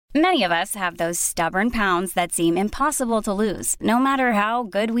Many of us have those stubborn pounds that seem impossible to lose, no matter how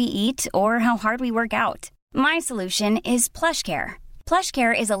good we eat or how hard we work out. My solution is PlushCare.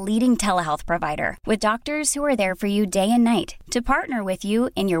 PlushCare is a leading telehealth provider with doctors who are there for you day and night to partner with you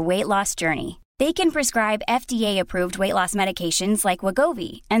in your weight loss journey. They can prescribe FDA-approved weight loss medications like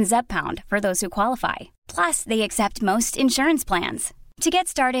Wegovy and Zepbound for those who qualify. Plus, they accept most insurance plans. To get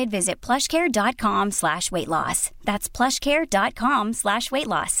started, visit plushcare.com/weightloss. That's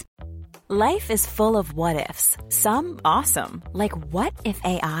plushcare.com/weightloss. Life is full of what-ifs. Some awesome, like what if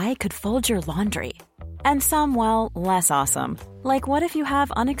AI could fold your laundry? And some, well, less awesome, like what if you have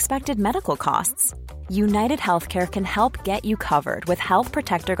unexpected medical costs? United Healthcare can help get you covered with Health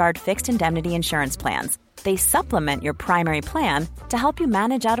Protector Guard fixed indemnity insurance plans. They supplement your primary plan to help you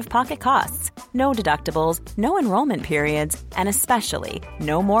manage out-of-pocket costs. No deductibles, no enrollment periods, and especially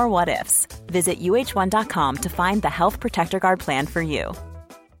no more what-ifs. Visit uh1.com to find the Health Protector Guard plan for you.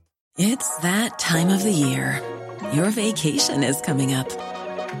 It's that time of the year. Your vacation is coming up.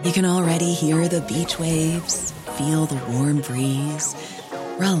 You can already hear the beach waves, feel the warm breeze,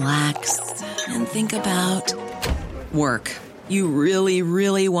 relax, and think about work. You really,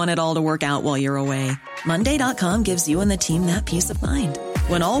 really want it all to work out while you're away. Monday.com gives you and the team that peace of mind.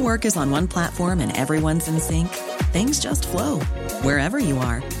 When all work is on one platform and everyone's in sync, things just flow. Wherever you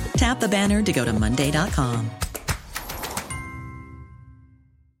are, tap the banner to go to Monday.com.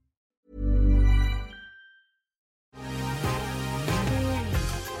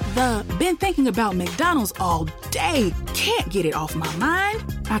 Been thinking about McDonald's all day. Can't get it off my mind.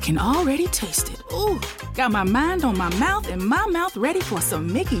 I can already taste it. Ooh, got my mind on my mouth and my mouth ready for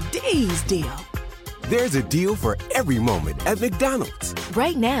some Mickey D's deal. There's a deal for every moment at McDonald's.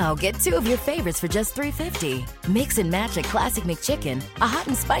 Right now, get 2 of your favorites for just $3.50. Mix and match a classic McChicken, a hot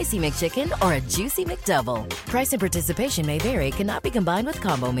and spicy McChicken, or a juicy McDouble. Price and participation may vary. Cannot be combined with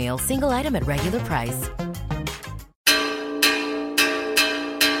combo meal. Single item at regular price.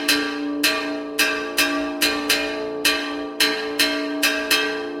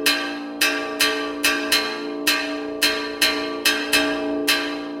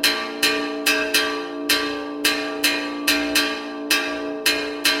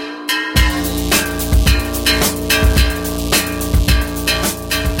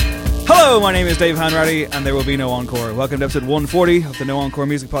 Hello, my name is Dave Hanratty, and there will be no encore. Welcome to episode 140 of the No Encore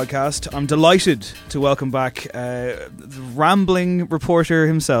Music Podcast. I'm delighted to welcome back the rambling reporter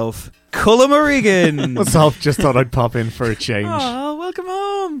himself, Cullum O'Regan. What's up? Just thought I'd pop in for a change. Oh, welcome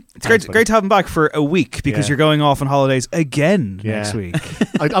home. It's great to have him back for a week because you're going off on holidays again next week.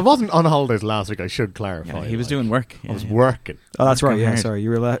 I wasn't on holidays last week, I should clarify. Yeah, he was doing work. I was working. Oh, that's right. Yeah, sorry. You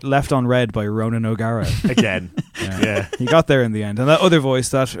were left on red by Ronan O'Gara. Again. Yeah. He got there in the end. And that other voice,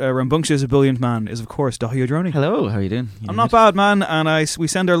 that rambunctious, ebullient man, is of course Dahi O'Droney. Hello, how are you doing? I'm not bad, man. And we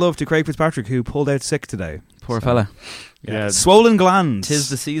send our love to Craig Fitzpatrick, who pulled out sick today. Poor fella. Yeah. Swollen glands. 'Tis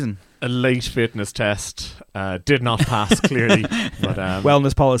the season. A late fitness test did not pass clearly, but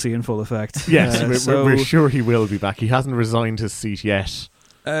wellness policy in full effect. Yes, we're sure he will be back. He hasn't resigned his seat yet.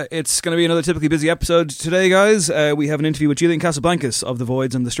 It's going to be another typically busy episode today, guys. We have an interview with Julian Casablancas of The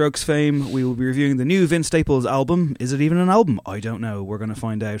Voids and The Strokes fame. We will be reviewing the new Vince Staples album. Is it even an album? I don't know. We're going to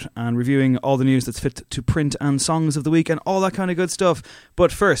find out. And reviewing all the news that's fit to print and songs of the week and all that kind of good stuff.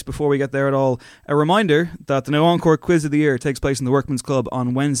 But first, before we get there at all, a reminder that the No Encore Quiz of the Year takes place in the Workman's Club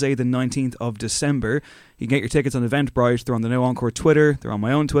on Wednesday the 19th of December. You can get your tickets on Eventbrite. They're on the No Encore Twitter. They're on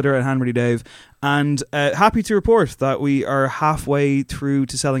my own Twitter at HanReadyDave. And happy to report that we are halfway through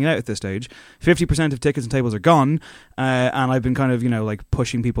to selling out at this stage. 50% of tickets and tables are gone. And I've been kind of,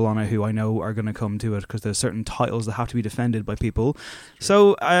 pushing people on it who I know are going to come to it because there's certain titles that have to be defended by people.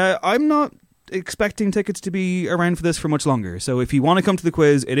 So I'm not expecting tickets to be around for this for much longer. So if you want to come to the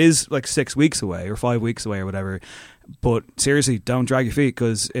quiz, it is like 6 weeks away or 5 weeks away or whatever. But seriously, don't drag your feet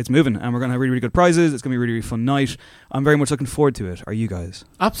because it's moving and we're going to have really, really good prizes. It's going to be a really, really fun night. I'm very much looking forward to it. Are you guys?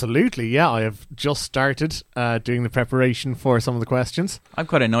 Absolutely, yeah. I have just started doing the preparation for some of the questions. I'm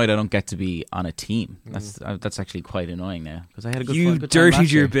quite annoyed I don't get to be on a team. That's actually quite annoying now because I had a good You good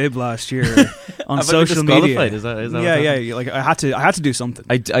dirtied your bib last year on social media. Is that yeah. Like I had to do something.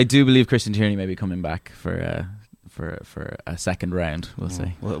 I do believe Christian Tierney may be coming back for a second round. We'll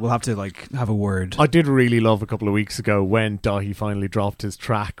see. We'll have to have a word. I did really love a couple of weeks ago when Dahi finally dropped his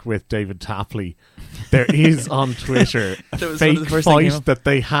track with David Tapley. There is on Twitter a fake fight that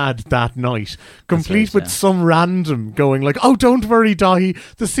they had that night, complete with some random going like, "Oh, don't worry, Dahi,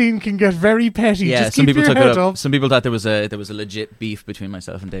 the scene can get very petty. Yeah, just keep your head up." Some people thought there was a legit beef between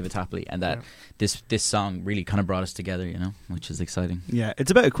myself and David Tapley, and that this song really kind of brought us together, which is exciting. Yeah,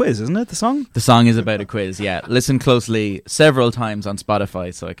 it's about a quiz, isn't it? The song. The song is about a quiz. Yeah, listen closely several times on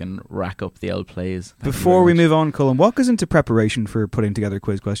Spotify so I can rack up the old plays. Before we move on, Colin, what goes into preparation for putting together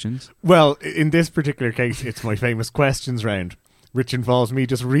quiz questions? Well, in this particular case, it's my famous questions round, which involves me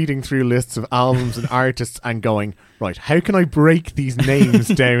just reading through lists of albums and artists and going, right, how can I break these names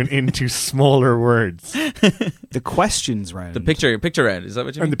down into smaller words? The questions round. The picture round, is that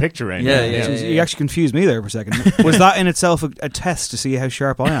what you mean? And the picture round. Yeah. You actually confused me there for a second. Was that in itself a test to see how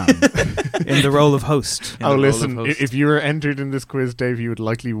sharp I am in the role of host? Listen, if you were entered in this quiz, Dave, you would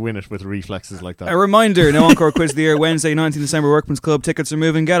likely win it with reflexes like that. A reminder, no Encore Quiz of the Year, Wednesday, 19th December, Workman's Club. Tickets are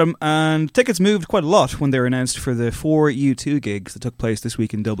moving, get them. And tickets moved quite a lot when they were announced for the 4 U2 gigs that took place this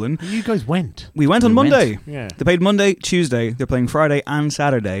week in Dublin. You guys went. We went on Monday. Yeah. They played Monday, Tuesday. They're playing Friday and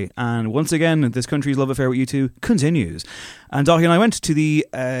Saturday. And once again, this country's love affair with U2 continues. And Daithí and I went to the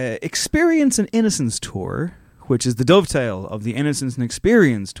Experience and Innocence tour, which is the dovetail of the Innocence and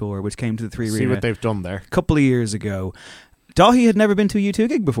Experience tour, which came to the 3 Arena. See what they've done there. A couple of years ago. Daithí had never been to a U2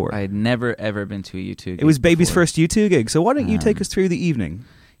 gig before. I had never, ever been to a U2 gig. It was Baby's before. first U2 gig. So why don't you take us through the evening?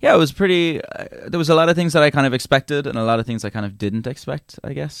 Yeah, it was pretty... there was a lot of things that I kind of expected and a lot of things I kind of didn't expect,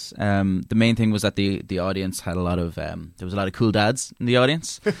 I guess. The main thing was that the audience had a lot of... there was a lot of cool dads in the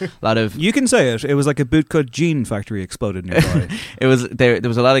audience. A lot of... You can say it. It was like a bootcut gene factory exploded nearby. It was... There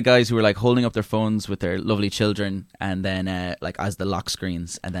was a lot of guys who were like holding up their phones with their lovely children and then like as the lock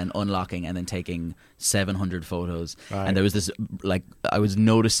screens and then unlocking and then taking 700 photos. Right. And there was this... like I was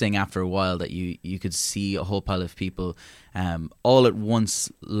noticing after a while that you could see a whole pile of people all at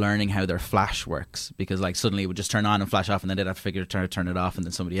once learning how their flash works, because like suddenly it would just turn on and flash off and then they'd have to figure out how to turn it off and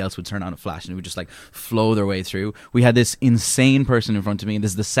then somebody else would turn on and flash and it would just like flow their way through. We had this insane person in front of me, and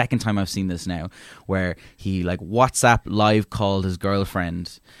this is the second time I've seen this now, where he like WhatsApp live called his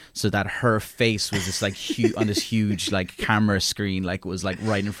girlfriend so that her face was this like on this huge like camera screen, like was like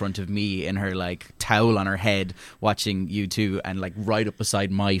right in front of me in her like towel on her head watching U2, and like right up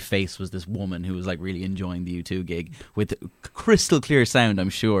beside my face was this woman who was like really enjoying the U2 gig with crystal clear sound. I'm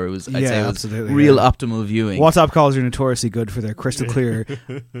sure it was, I'd say it was real optimal viewing. WhatsApp calls are notoriously good for their crystal clear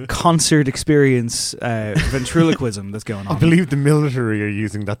concert experience ventriloquism that's going on. I believe the military are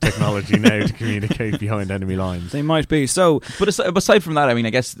using that technology now to communicate behind enemy lines. They might be. So, but aside from that, I mean, I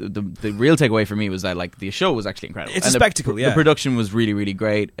guess the real takeaway for me was that like the show was actually incredible. It's a spectacle. The production was really, really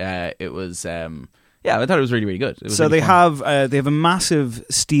great. It was yeah, I thought it was really, really good. It was so really they fun. have a massive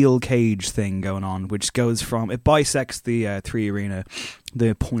steel cage thing going on, which goes from, it bisects the 3 Arena,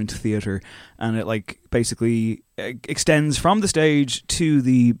 the Point Theatre, and it like basically extends from the stage to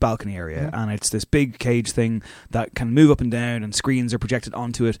the balcony area, and it's this big cage thing that can move up and down, and screens are projected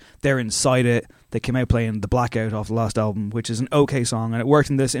onto it. They're inside it. They came out playing The Blackout off the last album, which is an okay song, and it worked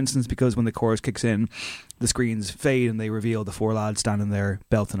in this instance because when the chorus kicks in, the screens fade and they reveal the 4 lads standing there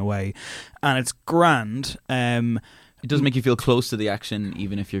belting away, and it's grand. It does make you feel close to the action,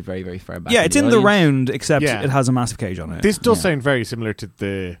 even if you're very, very far back. Yeah, it's in the round, except it has a massive cage on it. This does sound very similar to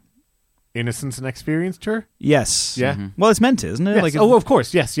the Innocence and Experience tour. Yes. Yeah. Mm-hmm. Well, it's meant to, isn't it? Yes. Like of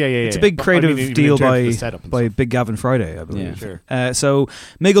course. Yes. Yeah. It's a big creative deal by Big Gavin Friday, I believe. Yeah, sure. So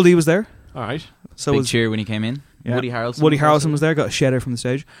Miguel D was there. All right. So big cheer when he came in. Yeah. Woody Harrelson. Woody Harrelson was there. Got a shedder from the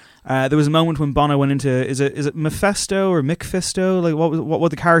stage. There was a moment when Bono went into is it Mephisto or Mephisto? Like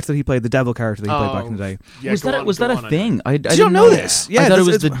what the character that he played, the devil character that he played back in the day. Yeah, was that a thing? I don't know this. Yeah, I thought it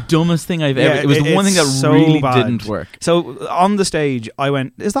was the dumbest thing I've ever. It was the one thing that so really bad. didn't work. So on the stage, I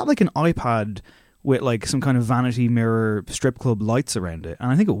went, is that like an iPad with like some kind of vanity mirror strip club lights around it?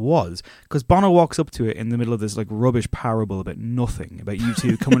 And I think it was, because Bono walks up to it in the middle of this like rubbish parable about nothing, about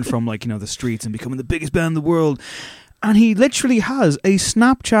U2 coming from like, you know, the streets and becoming the biggest band in the world. And he literally has a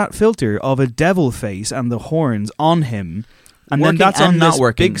Snapchat filter of a devil face and the horns on him. And working then that's on not this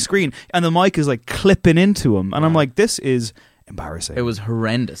working. big screen. And the mic is like clipping into him. And I'm like, this is embarrassing. It was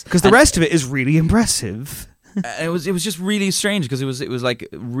horrendous. Because the rest of it is really impressive. It was just really strange because it was like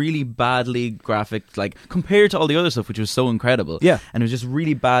really badly graphic, like compared to all the other stuff, which was so incredible. Yeah, and it was just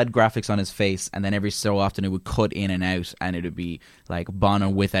really bad graphics on his face, and then every so often it would cut in and out, and it would be like Bono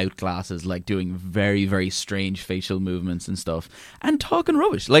without glasses, like doing very, very strange facial movements and stuff, and talking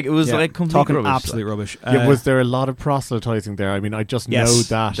rubbish. Like it was like complete talking rubbish, absolute rubbish. Was there a lot of proselytizing there? I mean, I just know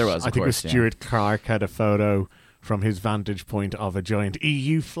that there was. I think Stuart Clark had a photo from his vantage point of a giant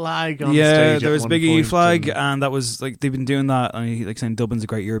EU flag on stage. Yeah, there was a big EU flag, and that was like they've been doing that. And like saying Dublin's a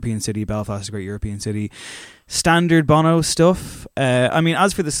great European city, Belfast is a great European city. standard Bono stuff. I mean,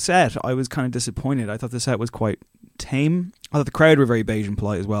 as for the set, I was kind of disappointed. I thought the set was quite tame. I thought the crowd were very beige and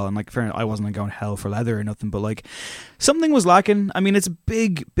polite as well, and like, fair enough, I wasn't going hell for leather or nothing, but like, something was lacking. I mean, it's a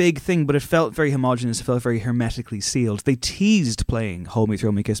big thing, but it felt very homogenous. It felt very hermetically sealed. They teased playing "Hold Me,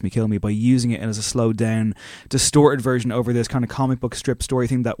 Thrill Me, Kiss Me, Kill Me" by using it as a slowed down, distorted version over this kind of comic book strip story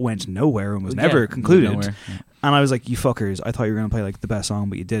thing that went nowhere and was never concluded. Nowhere. Yeah. And I was like, you fuckers, I thought you were going to play like the best song,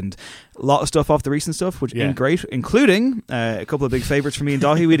 but you didn't. A lot of stuff off the recent stuff, which ain't great, including a couple of big favourites for me and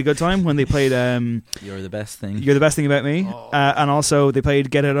Dahi. We had a good time when they played You're the Best Thing. You're the Best Thing About Me. And also they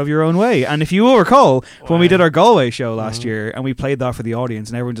played Get Out of Your Own Way. And if you will recall, when we did our Galway show last year and we played that for the audience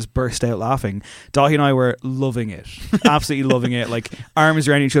and everyone just burst out laughing, Dahi and I were loving it. Absolutely loving it. Like, arms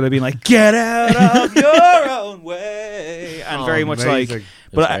around each other being like, get out of your own way. And very much amazing. Like...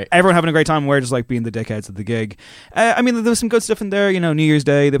 But everyone having a great time, and we're just like being the dickheads of the gig. I mean, there was some good stuff in there. You know, New Year's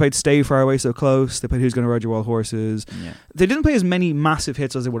Day, they played Stay Far Away So Close. They played Who's Gonna Ride Your Wild Horses. Yeah. They didn't play as many massive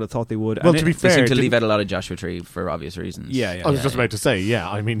hits as I would have thought they would. Well, to be fair, they seemed to leave out a lot of Joshua Tree for obvious reasons. Yeah. I was just about to say,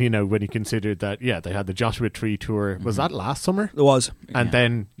 I mean, you know, when you considered that, they had the Joshua Tree tour. Was that last summer? It was. And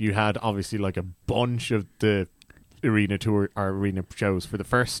then you had obviously like a bunch of the arena tour or arena shows for the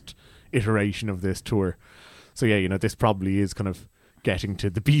first iteration of this tour. So you know, this probably is kind of getting to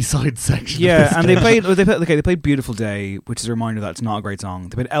the B-side section. Yeah, and they played Beautiful Day, which is a reminder that it's not a great song.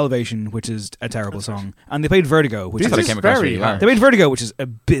 They played Elevation, which is a terrible song. And they played Vertigo, which is very hard. They played Vertigo, which is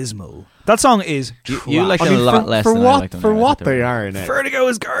abysmal. That song is you like them a lot less than I like them. For what they are in it. Vertigo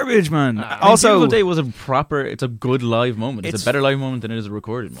is garbage, man. Also, Beautiful Day was it's a good live moment. It's a better live moment than it is a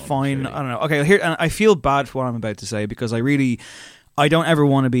recorded moment. Fine, I don't know. Okay, here, and I feel bad for what I'm about to say because I don't ever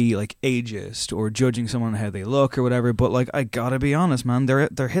want to be like ageist or judging someone on how they look or whatever, but like, I gotta be honest, man,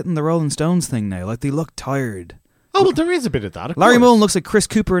 they're hitting the Rolling Stones thing now. Like, they look tired. Oh, well, there is a bit of that. Larry Mullen looks like Chris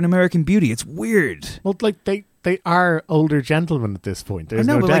Cooper in American Beauty. It's weird. Well, like they are older gentlemen at this point. There's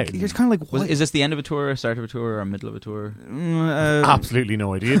no doubt. Like, you're kind of like, is this the end of a tour, start of a tour, or middle of a tour? Absolutely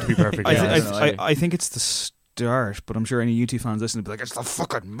no idea, to be perfectly honest. I think it's the start, but I'm sure any U2 fans listening will be like, it's the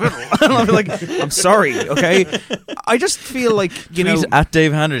fucking middle. And I'll be like, I'm sorry, okay? I just feel like, you know, at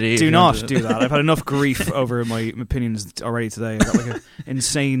Dave Hannity. Do not do that. I've had enough grief over my opinions already today. I got like an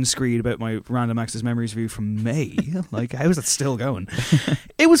insane screed about my Random Access Memories review from May. Like, how is that still going?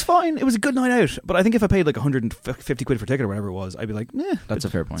 It was fine. It was a good night out. But I think if I paid like 150 quid for a ticket or whatever it was, I'd be like, that's a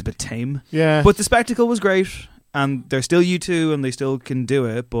fair point. It's a bit tame. Yeah. But the spectacle was great. And they're still U2 and they still can do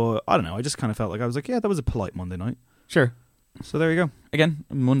it, but I don't know, I just kind of felt like I was like, that was a polite Monday night. Sure. So there you go. Again,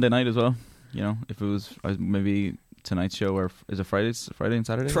 Monday night as well. You know, if it was maybe tonight's show, or is it Friday and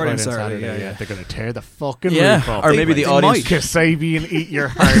Saturday? Friday and Saturday, yeah. They're going to tear the fucking roof off. Or maybe the audience. Kasabian, eat your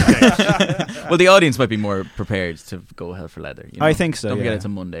heart out. Well, the audience might be more prepared to go hell for leather. You know? I think so. Don't forget it's a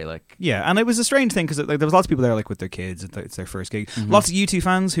Monday. Yeah, and it was a strange thing because like, there was lots of people there like with their kids. It's their first gig. Mm-hmm. Lots of U2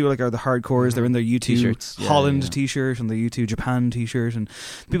 fans who are the hardcores. Mm-hmm. They're in their U2 T-shirts. Holland T-shirt and the U2 Japan T-shirt, and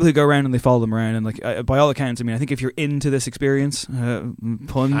people who go around and they follow them around. And like by all accounts, I mean, I think if you're into this experience,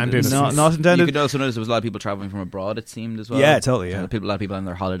 pun not intended. You could also notice there was a lot of people travelling from abroad. It seemed as well. Yeah, totally. Yeah, a lot of people on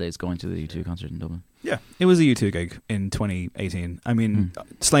their holidays going to the U2 concert in Dublin. Yeah, it was a U2 gig in 2018. I mean,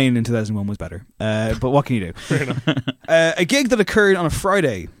 Slain in 2001 was better. But what can you do? Fair enough. A gig that occurred on a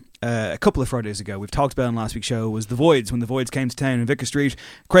Friday, a couple of Fridays ago, we've talked about in last week's show, was The Voids. When The Voids came to town in Vicar Street,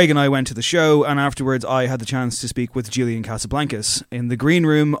 Craig and I went to the show, and afterwards I had the chance to speak with Julian Casablancas in the green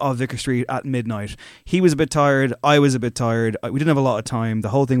room of Vicar Street at midnight. He was a bit tired, I was a bit tired, we didn't have a lot of time, the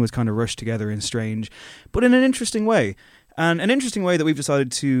whole thing was kind of rushed together and strange, but in an interesting way. And an interesting way that we've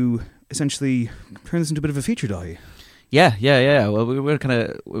decided to essentially turn this into a bit of a feature, Dahi. Yeah. Well, we want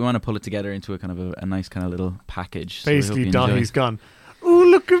to pull it together into a kind of a nice kind of little package. Basically, Dahi's gone, oh,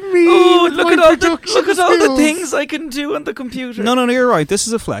 look at me! Oh, look at all the things I can do on the computer. No, you're right. This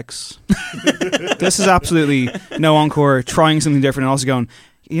is a flex. This is absolutely no encore. Trying something different and also going,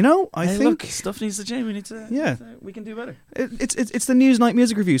 you know, I think stuff needs to change. We need to. We can do better. It's the Newsnight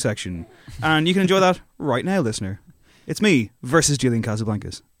music review section, and you can enjoy that right now, listener. It's me versus Julian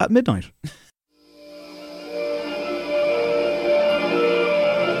Casablancas at midnight.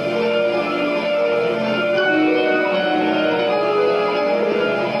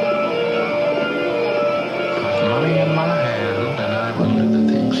 Money in my hand, and I will do the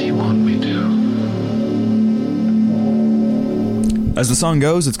things you want me to. As the song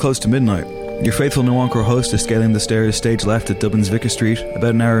goes, it's close to midnight. Your faithful No Encore host is scaling the stairs stage left at Dublin's Vicar Street,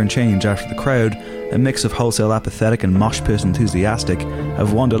 about an hour and change after the crowd, a mix of wholesale apathetic and mosh pit enthusiastic,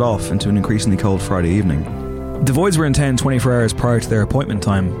 have wandered off into an increasingly cold Friday evening. The Voids were in town 24 hours prior to their appointment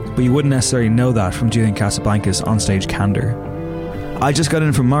time, but you wouldn't necessarily know that from Julian Casablancas' onstage candour. I just got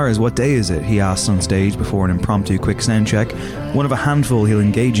in from Mars, what day is it? He asks on stage before an impromptu quick sound check, one of a handful he'll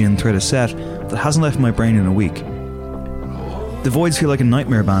engage in throughout a set that hasn't left my brain in a week. The Voids feel like a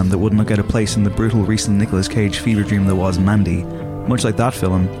nightmare band that wouldn't look out of place in the brutal recent Nicolas Cage fever dream that was Mandy. Much like that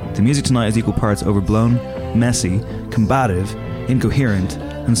film, the music tonight is equal parts overblown, messy, combative, incoherent,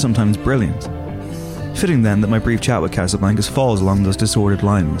 and sometimes brilliant. Fitting then that my brief chat with Casablancas falls along those disordered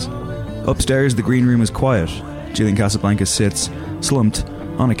lines. Upstairs, the green room is quiet. Julian Casablancas sits, slumped,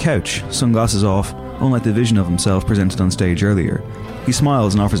 on a couch, sunglasses off, unlike the vision of himself presented on stage earlier. He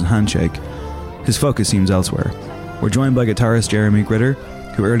smiles and offers a handshake. His focus seems elsewhere. We're joined by guitarist Jeremy Gritter,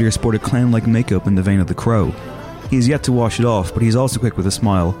 who earlier sported clown-like makeup in the vein of The Crow. He's yet to wash it off, but he's also quick with a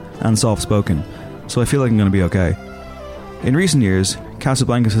smile and soft-spoken, so I feel like I'm going to be okay. In recent years,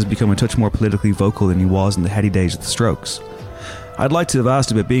 Casablancas has become a touch more politically vocal than he was in the heady days of the Strokes. I'd like to have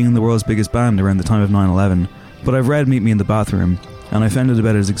asked about being in the world's biggest band around the time of 9/11, but I've read Meet Me in the Bathroom, and I found it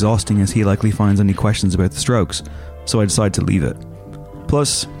about as exhausting as he likely finds any questions about the Strokes, so I decided to leave it.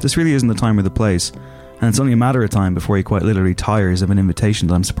 Plus, this really isn't the time or the place, and it's only a matter of time before he quite literally tires of an invitation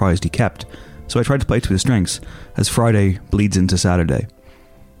that I'm surprised he kept, so I tried to play to his strengths, as Friday bleeds into Saturday.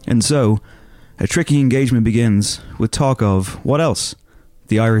 And so, a tricky engagement begins with talk of, what else?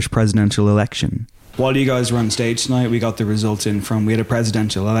 The Irish presidential election. While you guys were on stage tonight, we got the results in from, we had a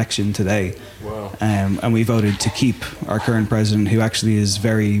presidential election today. Wow. And we voted to keep our current president, who actually is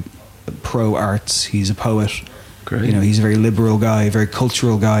very pro-arts. He's a poet. Great. You know, he's a very liberal guy, a very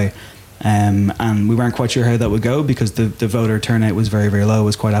cultural guy. And we weren't quite sure how that would go because the voter turnout was very, very low. It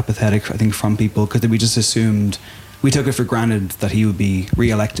was quite apathetic, I think, from people, because we just assumed, we took it for granted that he would be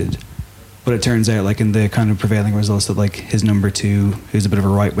re-elected. But it turns out, like, in the kind of prevailing results, that, like, his number two, who's a bit of a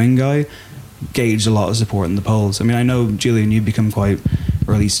right-wing guy, gauged a lot of support in the polls. I mean, I know, Julian, you've become quite,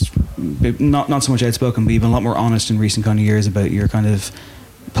 or at least not so much outspoken, but you've been a lot more honest in recent kind of years about your kind of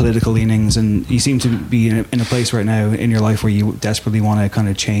political leanings, and you seem to be in a place right now in your life where you desperately want to kind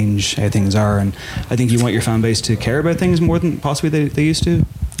of change how things are, and I think you want your fan base to care about things more than possibly they used to.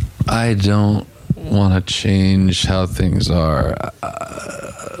 I don't want to change how things are.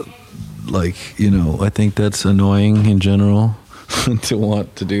 I think that's annoying in general to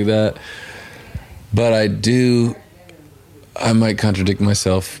want to do that. But I might contradict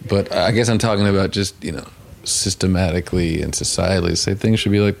myself, but I guess I'm talking about just, systematically and societally say things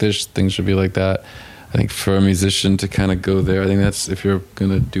should be like this, things should be like that. I think for a musician to kind of go there, I think that's, if you're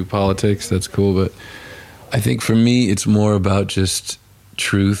going to do politics, that's cool. But I think for me, it's more about just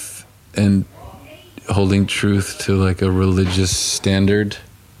truth and holding truth to like a religious standard.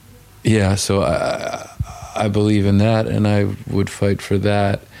 Yeah, so I believe in that, and I would fight for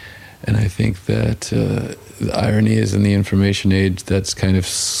that. And I think that the irony is in the information age, that's kind of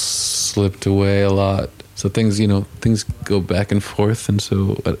slipped away a lot. So things go back and forth, and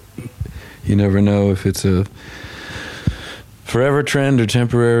so you never know if it's a forever trend or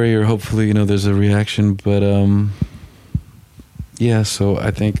temporary, or hopefully, there's a reaction. But yeah, so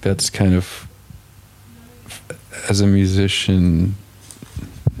I think that's kind of, as a musician,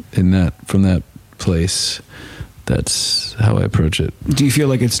 from that place, that's how I approach it. Do you feel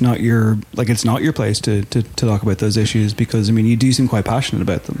like it's not your place to talk about those issues? Because I mean, you do seem quite passionate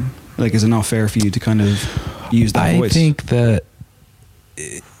about them. Like, is it not fair for you to kind of use that voice? I think that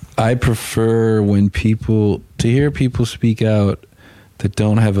I prefer to hear people speak out that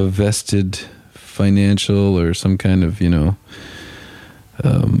don't have a vested financial or some kind of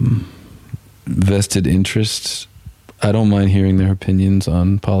vested interests. I don't mind hearing their opinions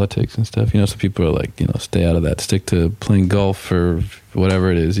on politics and stuff. So people are like, stay out of that. Stick to playing golf or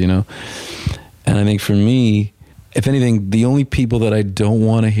whatever it is, And I think for me, if anything, the only people that I don't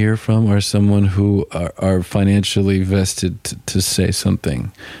want to hear from are someone who are financially vested to say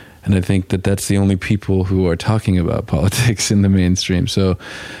something. And I think that that's the only people who are talking about politics in the mainstream. So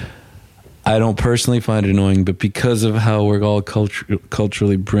I don't personally find it annoying, but because of how we're all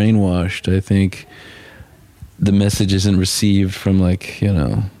culturally brainwashed, I think the message isn't received from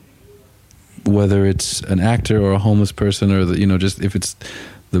whether it's an actor or a homeless person or just if it's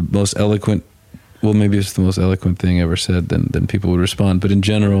the most eloquent, well, maybe it's the most eloquent thing ever said, then people would respond. But in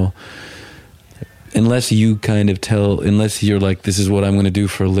general, unless you're like, this is what I'm going to do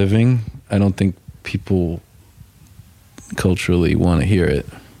for a living, I don't think people culturally want to hear it.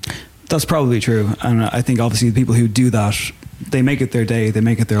 That's probably true. And I think obviously the people who do that, they make it their day, they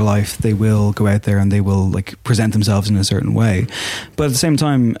make it their life, they will go out there and they will present themselves in a certain way. But at the same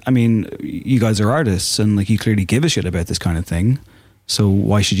time, I mean, you guys are artists and you clearly give a shit about this kind of thing. So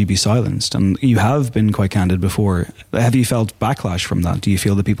why should you be silenced? And you have been quite candid before. Have you felt backlash from that? Do you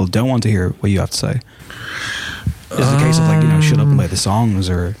feel that people don't want to hear what you have to say? Is it a case of like, shut up and play the songs,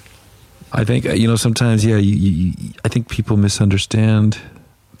 or? I think sometimes I think people misunderstand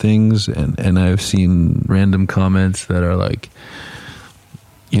things, and I've seen random comments that are like,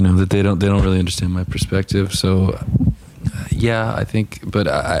 that they don't really understand my perspective. So I think, but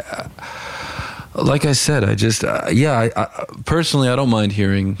I like I said, I just I personally I don't mind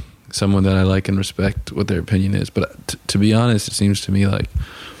hearing someone that I like and respect what their opinion is, but to be honest, it seems to me like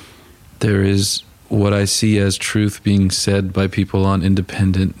there is what I see as truth being said by people on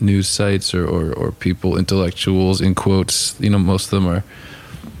independent news sites or people, intellectuals in quotes. Most of them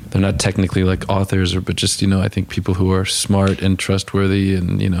they're not technically like authors, but just, I think people who are smart and trustworthy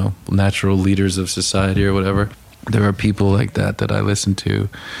and, natural leaders of society or whatever. There are people like that I listen to.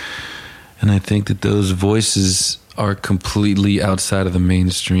 And I think that those voices are completely outside of the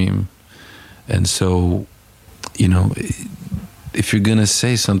mainstream. And so, if you're going to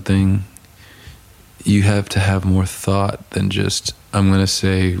say something, you have to have more thought than just, I'm going to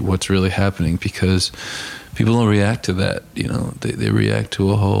say what's really happening, because people don't react to that. They react to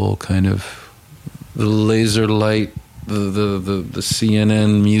a whole kind of the laser light, the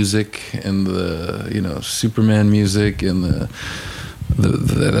CNN music and the, Superman music and the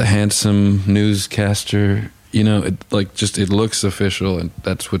handsome newscaster, it looks official, and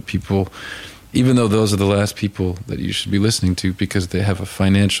that's what people, even though those are the last people that you should be listening to because they have a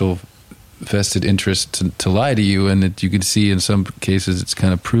financial vested interest to lie to you, and that you can see in some cases it's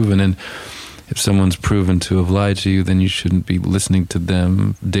kind of proven. And if someone's proven to have lied to you, then you shouldn't be listening to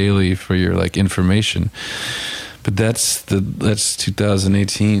them daily for your information. But that's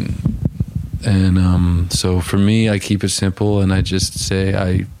 2018, and so for me, I keep it simple, and I just say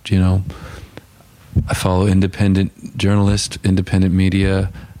I follow independent journalists, independent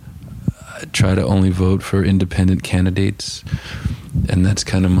media. I try to only vote for independent candidates. And that's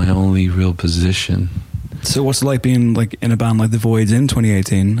kind of my only real position. So what's it like being in a band like The Voids in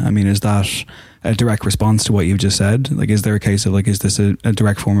 2018? I mean, is that a direct response to what you've just said? Is there a case of is this a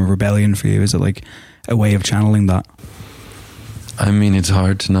direct form of rebellion for you? Is it a way of channeling that? I mean, it's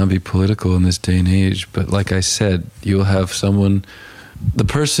hard to not be political in this day and age, but like I said, you'll have the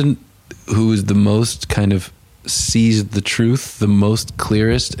person who is the most kind of sees the truth the most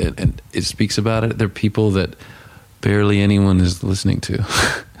clearest and it speaks about it. They're people that barely anyone is listening to.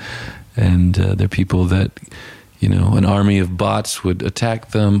 And they're people that, an army of bots would attack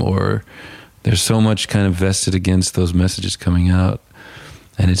them, or there's so much kind of vested against those messages coming out.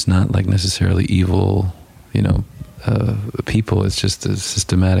 And it's not necessarily evil, people. It's just a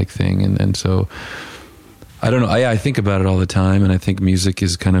systematic thing. And so, I don't know. I think about it all the time, and I think music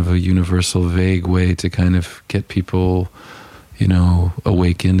is kind of a universal, vague way to kind of get people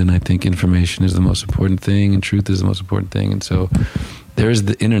awakened, and I think information is the most important thing, and truth is the most important thing. And so there's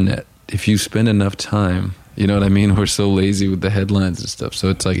the internet. If you spend enough time, you know what I mean? We're so lazy with the headlines and stuff. So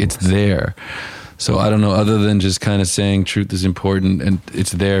it's it's there. So I don't know, other than just kind of saying truth is important, and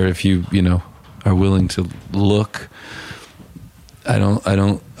it's there if you, are willing to look. I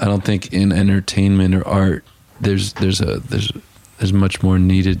don't think in entertainment or art there's much more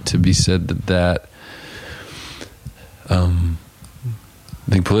needed to be said than that.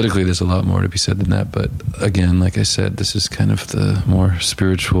 I think politically there's a lot more to be said than that, but again, like I said, this is kind of the more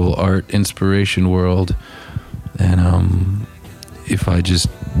spiritual art inspiration world, and if I just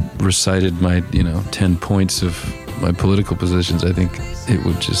recited my 10 points of my political positions, I think it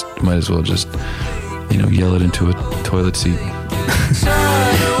would might as well just yell it into a toilet seat.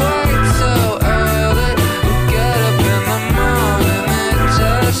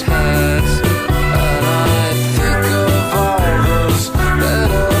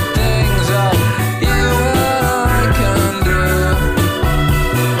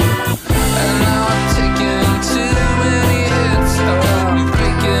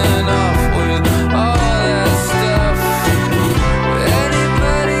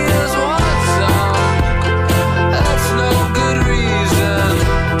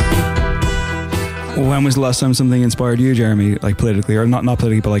 When was the last time something inspired you, Jeremy, politically, or not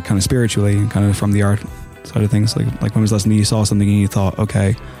politically, but kind of spiritually, and kind of from the art side of things? Like when was the last time you saw something and you thought,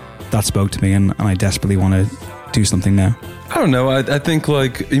 okay, that spoke to me, and I desperately want to do something now? I don't know. I think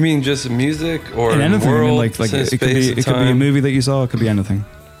you mean just music or in anything? World, it could be a movie that you saw. It could be anything.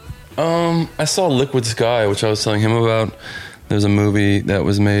 I saw Liquid Sky, which I was telling him about. There's a movie that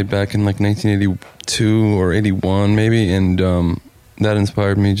was made back in 1982 or 81 maybe, and that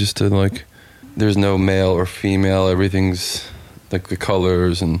inspired me just to there's no male or female, everything's the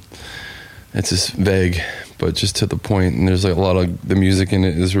colors, and it's just vague but just to the point, and there's a lot of the music in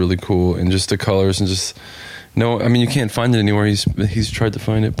it is really cool, and just the colors, and just you can't find it anywhere. He's tried to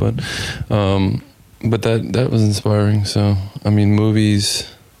find it, but but that was inspiring. So, I mean,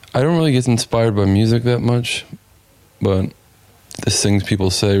 movies, I don't really get inspired by music that much, but the things people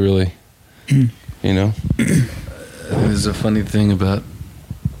say really, you know? There's a funny thing about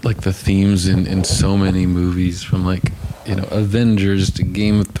like the themes in so many movies, from like, you know, Avengers to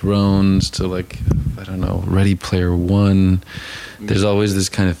Game of Thrones to like, I don't know, Ready Player One. There's always this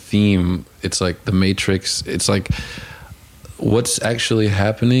kind of theme. It's like The Matrix. It's like what's actually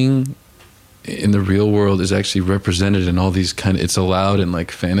happening in the real world is actually represented in all these kind of, it's allowed in like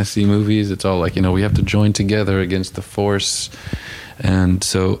fantasy movies. It's all like, you know, we have to join together against the Force. And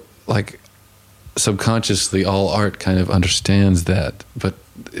so like subconsciously all art kind of understands that, but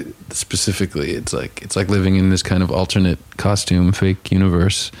specifically it's like living in this kind of alternate costume, fake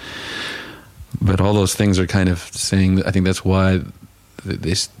universe. But all those things are kind of saying that, I think that's why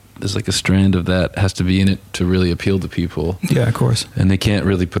there's like a strand of that has to be in it to really appeal to people. Yeah, of course. And they can't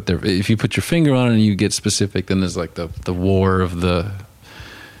really put if you put your finger on it and you get specific, then there's like the war of the,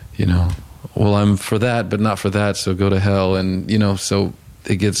 you know, well, I'm for that, but not for that, so go to hell. And, you know, so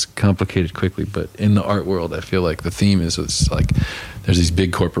it gets complicated quickly. But in the art world, I feel like the theme is, it's like there's these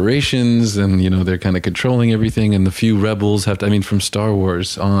big corporations and, you know, they're kind of controlling everything, and the few rebels have to, I mean, from Star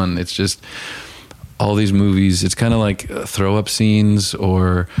Wars on, it's just all these movies, it's kind of like throw up scenes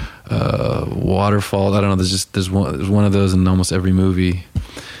or waterfall. I don't know, there's one of those in almost every movie.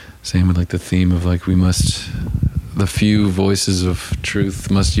 Same with like the theme of like the few voices of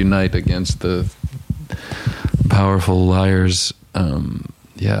truth must unite against the powerful liars.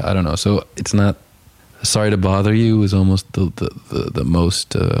 Yeah, I don't know. So it's not Sorry to Bother You is almost the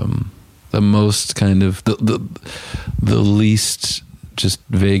most kind of the least just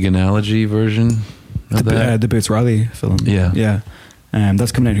vague analogy version of the Boots Riley film. Yeah.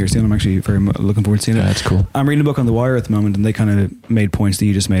 That's coming out here soon. I'm actually very looking forward to seeing it. That's cool. I'm reading a book on The Wire at the moment, and they kind of made points that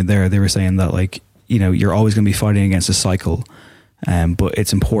you just made there. They were saying that, like, you know, you're always going to be fighting against a cycle, but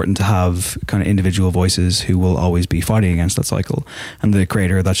it's important to have kind of individual voices who will always be fighting against that cycle. And the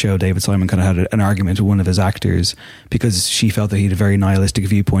creator of that show, David Simon, kind of had an argument with one of his actors because she felt that he had a very nihilistic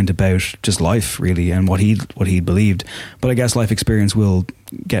viewpoint about just life, really, and what he believed. But I guess life experience will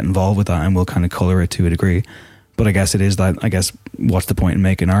get involved with that and will kind of colour it to a degree. But I guess it is that, I guess, what's the point in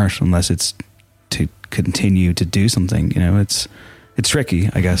making art unless it's to continue to do something? You know, it's tricky,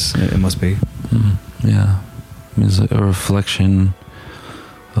 I guess. It must be. Yeah. It's like a reflection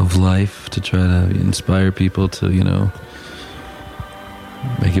of life to try to inspire people to, you know,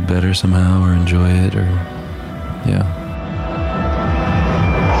 make it better somehow or enjoy it, or, yeah.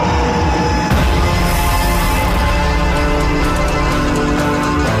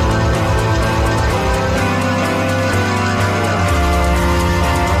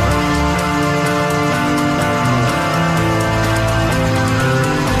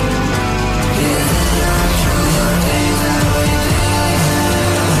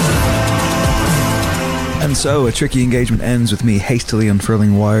 And so a tricky engagement ends with me hastily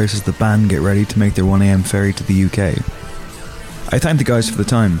unfurling wires as the band get ready to make their 1am ferry to the UK. I thank the guys for the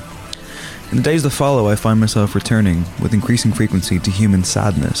time. In the days that follow, I find myself returning, with increasing frequency, to Human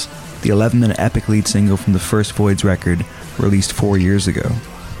Sadness, the 11-minute epic lead single from the first Voids record, released 4 years ago.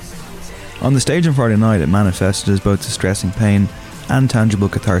 On the stage on Friday night, it manifested as both distressing pain and tangible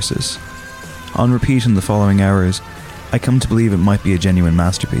catharsis. On repeat in the following hours, I come to believe it might be a genuine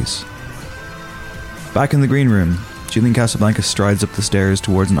masterpiece. Back in the green room, Julian Casablancas strides up the stairs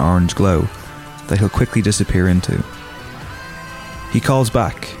towards an orange glow that he'll quickly disappear into. He calls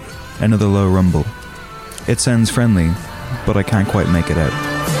back, another low rumble. It sounds friendly, but I can't quite make it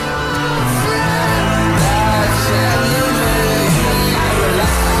out.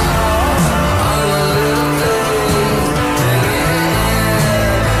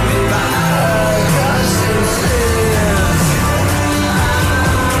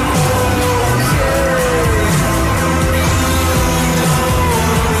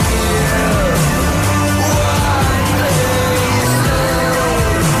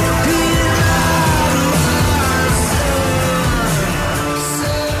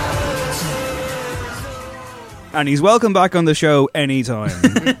 And he's welcome back on the show anytime.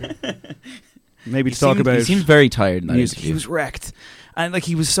 Maybe to talk about... He seemed very tired in that interview. He was wrecked. And like,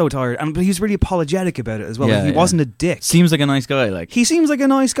 he was so tired. But he was really apologetic about it as well. Yeah, like, he wasn't a dick. Seems like a nice guy. Like, he seems like a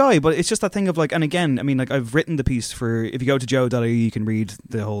nice guy, but it's just that thing of like... And again, I mean, like, I've written the piece for... If you go to joe.ie, you can read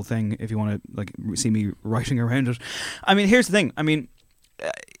the whole thing if you want to like see me writing around it. I mean, here's the thing. I mean...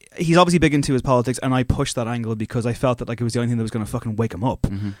 he's obviously big into his politics, and I pushed that angle because I felt that like it was the only thing that was going to fucking wake him up.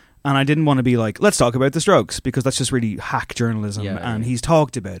 And I didn't want to be like, let's talk about the Strokes, because that's just really hack journalism. And he's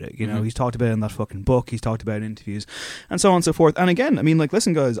talked about it, you know, he's talked about it in that fucking book, he's talked about it in interviews, and so on and so forth. And again, I mean, like,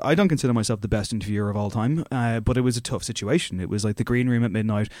 listen, guys, I don't consider myself the best interviewer of all time, but it was a tough situation. It was like the green room at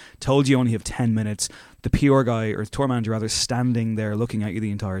midnight, told you only have 10 minutes, the PR guy, or the tour manager rather, standing there looking at you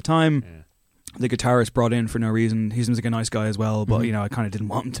the entire time. The guitarist brought in for no reason. He seems like a nice guy as well, but you know, I kind of didn't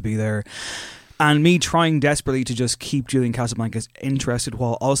want him to be there. And me trying desperately to just keep Julian Casablancas interested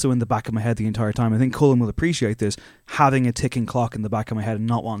while also in the back of my head the entire time. I think Cullen will appreciate this, having a ticking clock in the back of my head and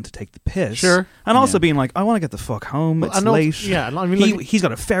not wanting to take the piss. Sure. And also being like, I want to get the fuck home. It's late. Yeah, I mean, he's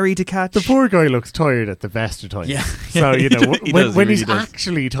got a ferry to catch. The poor guy looks tired at the best of times. Yeah. So, you know, when he's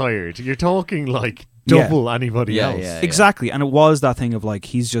actually tired, you're talking like double anybody else. Exactly. And it was that thing of like,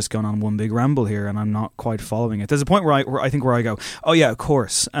 he's just gone on one big ramble here and I'm not quite following it. There's a point where I go, oh yeah, of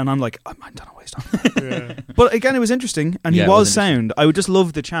course. And I'm like, I don't know. But again, it was interesting, and he was sound. I would just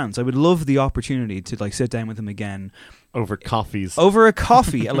love the chance. I would love the opportunity to like sit down with him again over a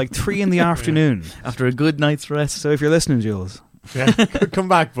coffee at like 3 p.m. after a good night's rest. So if you're listening, Jules, come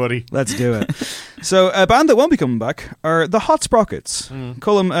back, buddy. Let's do it. So a band that won't be coming back are the Hot Sprockets.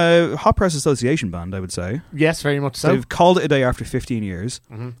 Call them a Hot Press Association band, I would say. Yes, very much so. They've called it a day after 15 years.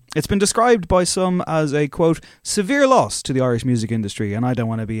 It's been described by some as a, quote, severe loss to the Irish music industry, and I don't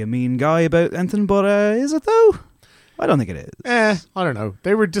want to be a mean guy about anything, but is it though? I don't think it is. I don't know.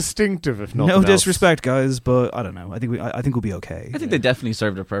 They were distinctive, if nothing else. No disrespect, guys, but I don't know. I think we'll be okay. I think they definitely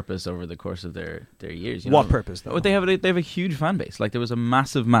served a purpose over the course of their years. What purpose, though? They have a huge fan base. Like, there was a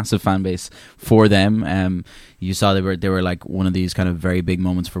massive fan base for them. You saw they were like one of these kind of very big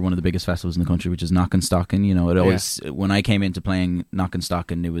moments for one of the biggest festivals in the country, which is Knockanstockan. You know, it always when I came into playing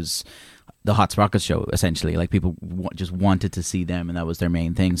Knockanstockan, it was the Hot Sprockets show, essentially. Like, people just wanted to see them, and that was their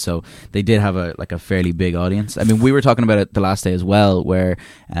main thing. So they did have a fairly big audience. I mean, we were talking about it the last day as well, where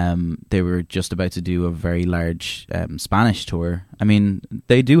they were just about to do a very large Spanish tour. I mean,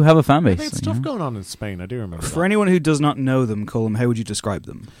 they do have a fan base. They had stuff going on in Spain, I do remember. For anyone who does not know them, Colm, how would you describe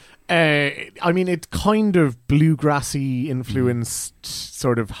them? I mean, it's kind of bluegrassy influenced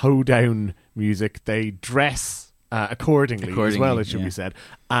sort of hoedown music. They dress accordingly as well, it should be said.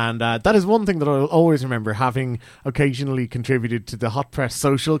 And that is one thing that I'll always remember, having occasionally contributed to the Hot Press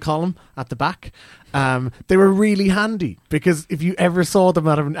social column at the back. They were really handy, because if you ever saw them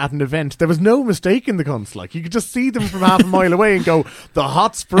at an event, there was no mistake in the cunts. Like, you could just see them from half a mile away and go, the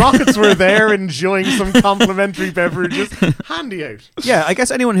Hot Sprockets were there enjoying some complimentary beverages. Handy out. Yeah, I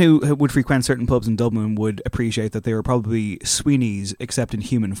guess anyone who would frequent certain pubs in Dublin would appreciate that they were probably Sweeney's, except in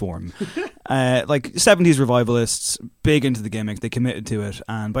human form. Like 70s revivalists, big into the gimmick, they committed to it,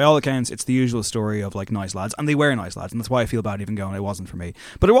 and by all accounts it's the usual story of like nice lads, and they were nice lads, and that's why I feel bad even going it wasn't for me.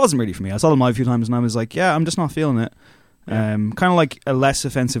 But it wasn't really for me. I saw them live a few times and I was like, yeah, I'm just not feeling it. Kind of like a less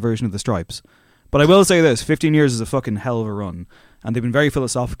offensive version of the Stripes. But I will say this, 15 years is a fucking hell of a run, and they've been very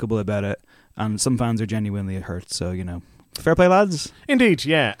philosophical about it, and some fans are genuinely hurt, so you know, fair play, lads. Indeed,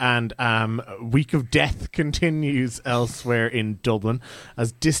 yeah. And Week of Death continues elsewhere in Dublin,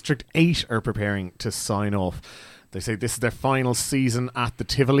 as District 8 are preparing to sign off. They say this is their final season at the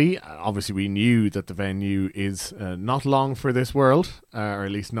Tivoli. Obviously, we knew that the venue is not long for this world, or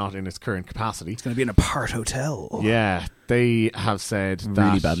at least not in its current capacity. It's going to be an apart hotel. Yeah, they have said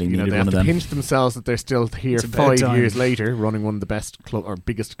really that badly they have to pinch themselves that they're still here 5 years later, running one of the best or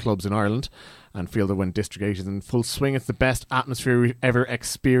biggest clubs in Ireland, and feel that when District 8 is in full swing, it's the best atmosphere we've ever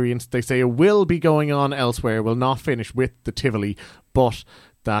experienced. They say it will be going on elsewhere, will not finish with the Tivoli, but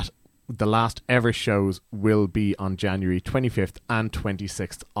that the last ever shows will be on January 25th and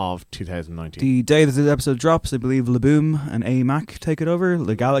 26th of 2019. The day that this episode drops, I believe Laboom and A-Mac take it over.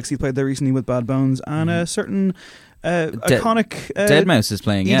 The Galaxy played there recently with Bad Bones, and a certain iconic Deadmau5 is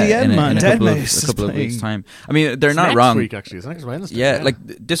playing, EDM in man. a couple of weeks' time. I mean, they're not wrong. Next week, actually. It's next Wednesday. Yeah,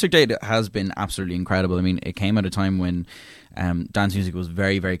 like District 8 has been absolutely incredible. I mean, it came at a time when dance music was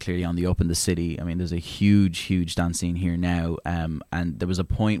very, very clearly on the up in the city. I mean, there's a huge dance scene here now, and there was a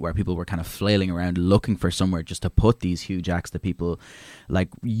point where people were kind of flailing around looking for somewhere just to put these huge acts that people, like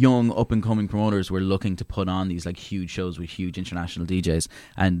young up and coming promoters, were looking to put on these like huge shows with huge international DJs,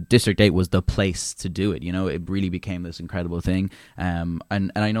 and District 8 was the place to do it. You know, it really became this incredible thing, and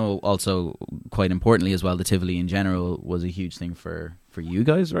I know also quite importantly as well, the Tivoli in general was a huge thing for you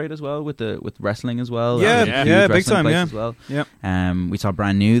guys, right, as well, with wrestling as well. Yeah, big time, yeah. As well. Yeah. We saw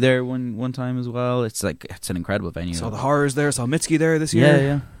Brand New there one time as well. It's an incredible venue. Saw the Horrors there, saw Mitski there this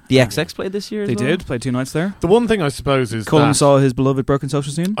year. The XX played this year. They as well? did. Played 2 nights there. The one thing I suppose is Colm that saw his beloved Broken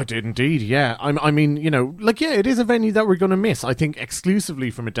Social Scene. I did indeed, yeah. I mean, it is a venue that we're going to miss. I think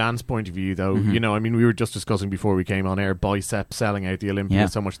exclusively from a dance point of view, though. I mean, we were just discussing before we came on air, Bicep selling out the Olympia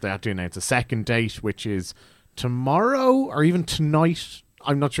so much they had to announce a second date, which is tomorrow or even tonight.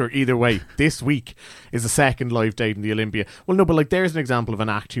 I'm not sure. Either way, this week is the second live date in the Olympia. Well, no, but there's an example of an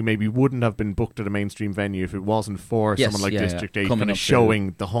act who maybe wouldn't have been booked at a mainstream venue if it wasn't for someone like District 8 kind of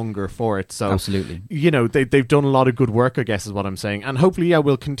showing the hunger for it. So, absolutely. They've done a lot of good work, I guess, is what I'm saying. And hopefully,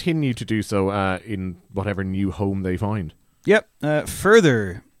 we'll continue to do so in whatever new home they find. Yep.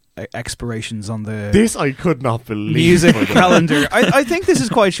 Further expirations on the this I could not believe music calendar. I think this is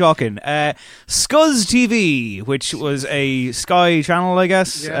quite shocking. Scuzz TV, which was a Sky channel, I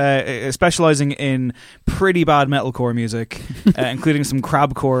guess, specializing in pretty bad metalcore music, including some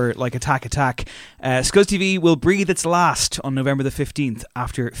crabcore like Attack. Scuzz TV will breathe its last on November the 15th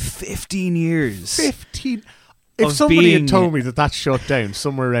after 15 years. 15. If somebody had told me that shut down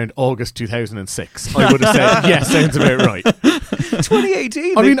somewhere around August 2006, I would have said, yes, sounds about right.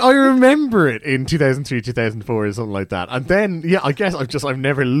 2018. I mean, I remember it in 2003, 2004 or something like that. And then, I guess I've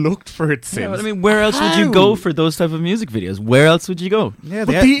never looked for it since. Yeah, but I mean, where else would you go for those type of music videos? Where else would you go? Yeah,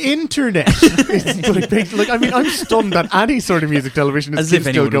 but the internet is I mean, I'm stunned that any sort of music television is still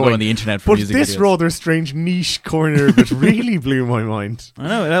going. Would go on the internet for music videos. But this rather strange niche corner of it really blew my mind. I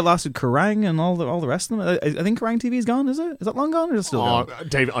know, it outlasted Kerrang and all the rest of them. I think Kerrang TV is gone, is it? Is that long gone or is it still gone?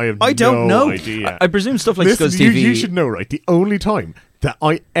 David, I have don't know. idea. I presume stuff like Scuzz TV... You should know, right? The only time that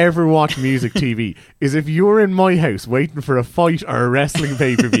I ever watch music TV is if you're in my house waiting for a fight or a wrestling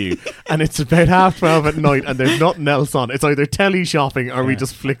pay-per-view and it's about 12:30 at night and there's nothing else on. It's either telly shopping or we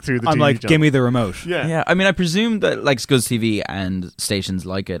just flick through the TV. I'm like, channel. give me the remote. Yeah. I mean, I presume that like Scuzz TV and stations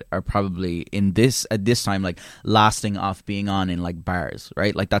like it are probably at this time like lasting off being on in like bars,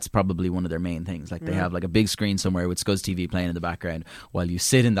 right? Like that's probably one of their main things. Like they have like a big screen somewhere with Scuzz TV playing in the background while you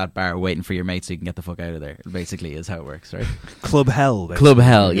sit in that bar waiting for your mate so you can get the fuck out of there. Basically is how it works, right? Club Hell. Basically. Club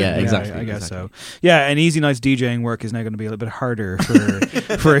Hell, yeah, exactly. I guess so. Yeah, and Easy Night's DJing work is now going to be a little bit harder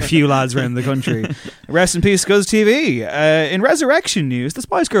for a few lads around the country. Rest in peace, Scuzz TV. In Resurrection news, the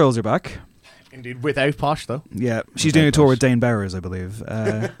Spice Girls are back. Indeed, without Posh though. Yeah, she's doing a tour with Dane Bowers, I believe.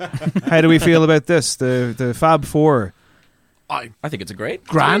 How do we feel about this? The Fab Four. I think it's a great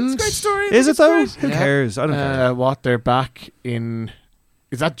story. Is it though? Who cares? I don't care. They're back in...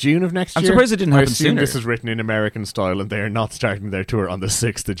 Is that June of next year? I'm surprised it didn't happen sooner. This is written in American style and they are not starting their tour on the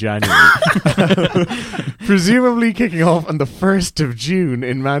 6th of January. Presumably kicking off on the 1st of June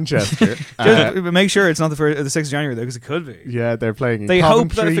in Manchester. Just make sure it's not the 6th of January though, because it could be. Yeah, they're playing in They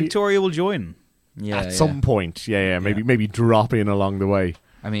Coventry hope that Victoria will join. At some point. Maybe drop in along the way.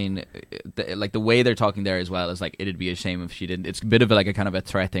 I mean, the way they're talking there as well is like it'd be a shame if she didn't. It's a bit of a kind of a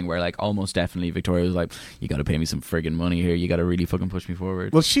threat thing where like almost definitely Victoria was like, you got to pay me some friggin' money here. You got to really fucking push me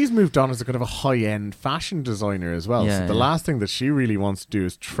forward. Well, she's moved on as a kind of a high-end fashion designer as well. So the last thing that she really wants to do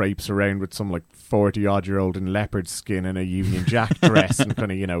is traipse around with some like 40-odd-year-old in leopard skin and a Union Jack dress and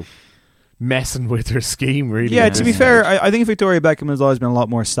kind of messing with her scheme, really. Yeah, to be fair, I think Victoria Beckham has always been a lot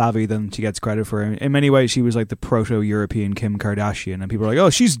more savvy than she gets credit for. In many ways, she was like the proto-European Kim Kardashian, and people are like, "Oh,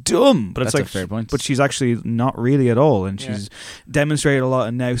 she's dumb," but that's it's like a fair point. But she's actually not really at all, and she's demonstrated a lot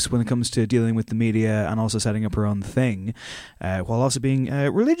of nous when it comes to dealing with the media and also setting up her own thing, while also being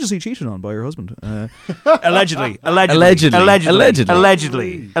religiously cheated on by her husband, allegedly.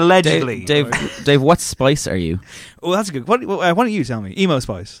 Dave, what spice are you? Oh, that's good. Why don't you tell me? Emo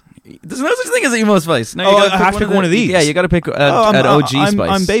Spice. There's no such thing as emo spice. No, I have to pick one of these. Yeah, you got to pick an OG spice.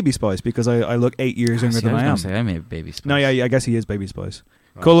 I'm Baby Spice because I look 8 years younger than I am. I'm a Baby Spice. No, yeah, I guess he is Baby Spice.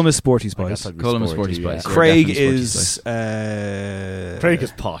 Colm is Sporty Spice. Colm is Sporty Spice. Craig is Craig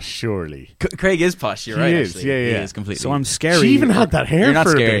is posh, surely. Craig is posh. You're right. He is completely. So I'm scary. She even had that hair. You're not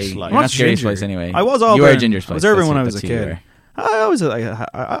for scary. A bit, You're not scary Spice anyway. I was all. You are Ginger Spice. I was urban when I was a kid.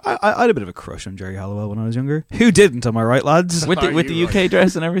 I had a bit of a crush on Jerry Halliwell when I was younger. Who didn't? Am I right, lads? With the UK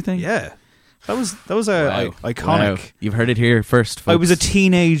dress and everything. Yeah. That was iconic. Wow. You've heard it here first, folks. I was a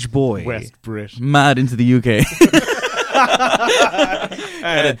teenage boy. West Brit. Mad into the UK.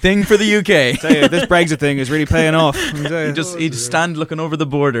 Had a thing for the UK. Tell you, this Brexit thing is really paying off. He'd just stand looking over the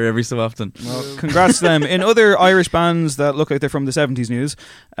border every so often. Well, congrats to them. In other Irish bands that look like they're from the 70s news,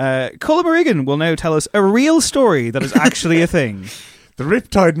 Cullum O'Regan will now tell us a real story that is actually a thing. The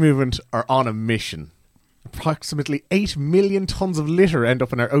Riptide movement are on a mission. Approximately 8 million tons of litter end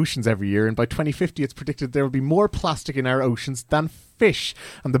up in our oceans every year, and by 2050 it's predicted there will be more plastic in our oceans than Fish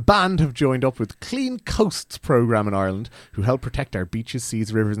and the band have joined up with Clean Coasts programme in Ireland, who help protect our beaches,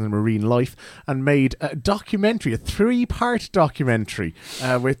 seas, rivers and marine life, and made a documentary, a 3-part documentary,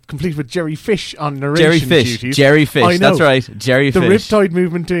 complete with Jerry Fish on narration duties. Jerry Fish, that's right, Jerry Fish. The Riptide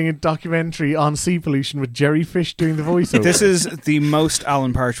Movement doing a documentary on sea pollution with Jerry Fish doing the voiceover. This is the most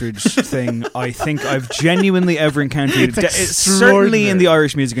Alan Partridge thing I think I've genuinely ever encountered. It's certainly in the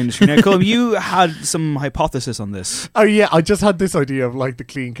Irish music industry. Now, Colm, you had some hypothesis on this. Oh yeah, I just had this idea of like the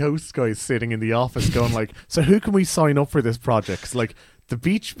Clean Coast guys sitting in the office going like, so who can we sign up for this project? 'Cause, like, the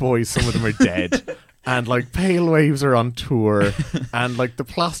Beach Boys, some of them are dead. And like Pale Waves are on tour, and like the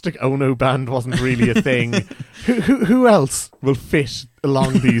Plastic Ono Band wasn't really a thing. Who else will fit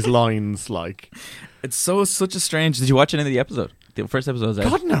along these lines? Like, it's such a strange. Did you watch any of the episode? The first episode was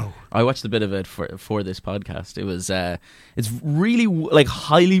out. God no! I watched a bit of it for this podcast. It was it's really like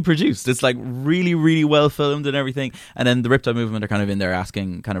highly produced. It's like really really well filmed and everything. And then the Riptide Movement are kind of in there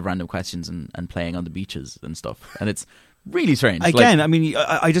asking kind of random questions and playing on the beaches and stuff. And it's really strange. Again, like, I mean,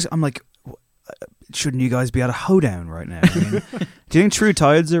 I'm like, shouldn't you guys be at a hoedown right now? I mean, do you think True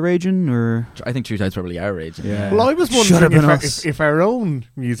Tides are raging? Or I think True Tides probably are raging. Yeah. Well, I was wondering if our own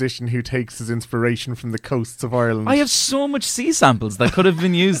musician who takes his inspiration from the coasts of Ireland. I have so much sea samples that could have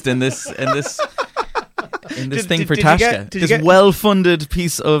been used in this thing for Tasca. This well-funded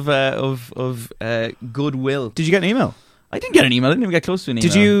piece of goodwill. Did you get an email? I didn't get an email. I didn't even get close to an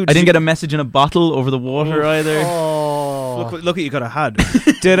email. I didn't get a message in a bottle over the water either. Oh. Look what you could have had.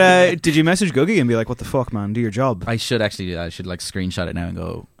 Did you message Googie and be like, what the fuck, man? Do your job. I should actually do that. I should like screenshot it now and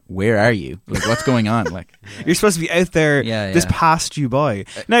go, where are you? Like, what's going on? Like, you're supposed to be out there. Yeah. This passed you by.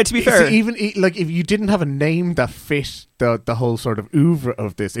 Now, to be fair, even like if you didn't have a name that fit the whole sort of oeuvre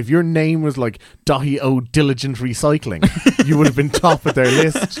of this, if your name was like Dahi O Diligent Recycling, you would have been top of their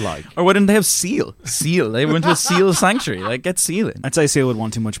list. Like, or why didn't they have Seal? They went to a seal sanctuary. Like, get Seal in. I'd say Seal would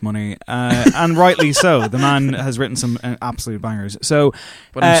want too much money, and rightly so. The man has written some absolute bangers. So,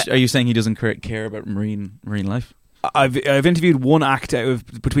 but are you saying he doesn't care about marine life? I've interviewed one act out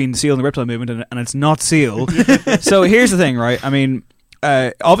of between Seal and the Riptide Movement, and it's not Seal. So here's the thing, right? I mean,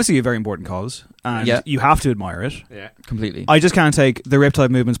 obviously a very important cause, and you have to admire it. Yeah, completely. I just can't take the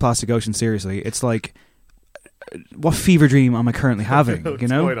Riptide Movement's Plastic Ocean seriously. It's like, what fever dream am I currently having? You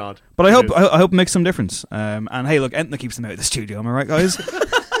know, quite odd. But I hope it makes some difference. And hey, look, anything that keeps them out of the studio. Am I right, guys?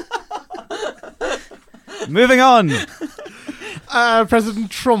 Moving on.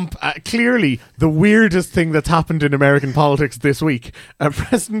 President Trump, clearly the weirdest thing that's happened in American politics this week.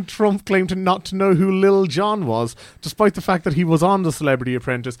 President Trump claimed not to know who Lil Jon was, despite the fact that he was on The Celebrity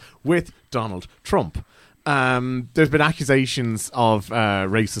Apprentice with Donald Trump. There's been accusations of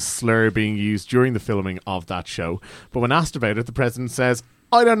racist slur being used during the filming of that show, but when asked about it, the president says,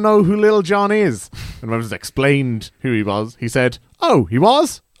 I don't know who Lil Jon is. And when it was explained who he was, he said, oh, he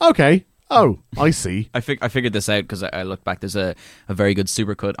was? Okay. Oh, I see. I figured this out because I looked back. There's a very good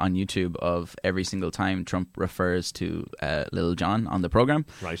supercut on YouTube of every single time Trump refers to Lil Jon on the program.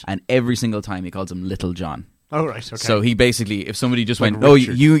 Right. And every single time he calls him Little John. Oh, right, okay. So he basically, if somebody just like went, oh,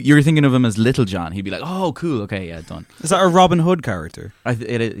 Richard. you're thinking of him as Little John, he'd be like, oh, cool, okay, yeah, done. Is that a Robin Hood character? I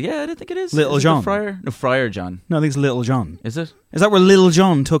don't think it is. Little is John? Friar John. No, I think it's Little John. Is it? Is that where Little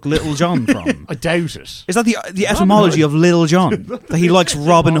John took Little John from? I doubt it. Is that the etymology of Little John? That he likes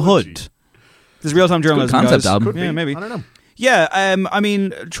Robin Hood? There's real-time journalism, concept, guys. album. Yeah, maybe. I don't know. Yeah, I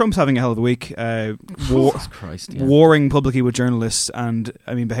mean, Trump's having a hell of a week. Jesus Christ, yeah. Warring publicly with journalists and,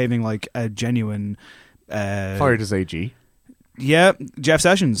 I mean, behaving like a genuine... fired his AG. Yeah, Jeff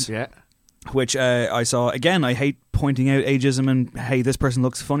Sessions. Yeah. Which I saw. Again, I hate pointing out ageism and, hey, this person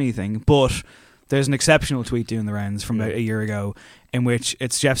looks funny thing, but there's an exceptional tweet doing the rounds from about a year ago in which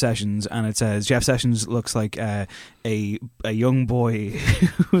it's Jeff Sessions and it says, Jeff Sessions looks like a young boy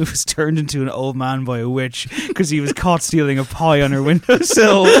who was turned into an old man by a witch because he was caught stealing a pie on her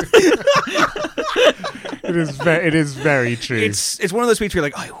windowsill. It is very true. It's one of those tweets where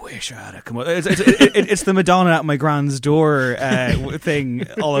you're like, I wish I had a come on. It's the Madonna at my grand's door thing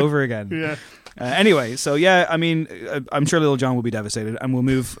all over again. Yeah. Anyway, so yeah, I mean, I'm sure Lil Jon will be devastated, and we'll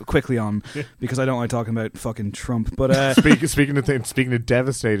move quickly on because I don't like talking about fucking Trump. But speaking of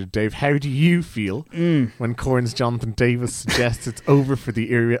devastated, Dave, how do you feel when Korn's Jonathan Davis suggests it's over for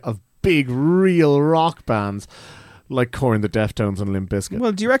the era of big, real rock bands like Korn, the Deftones, and Limp Bizkit?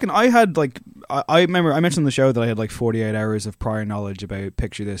 Well, do you reckon I had I remember I mentioned on the show that I had like 48 hours of prior knowledge about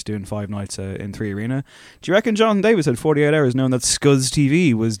Picture This doing 5 nights in 3 Arena. Do you reckon Jonathan Davis had 48 hours knowing that Scuzz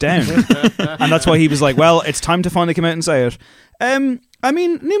TV was down? And that's why he was like, well, it's time to finally come out and say it. I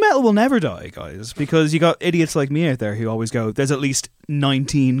mean, nu metal will never die, guys, because you got idiots like me out there who always go, there's at least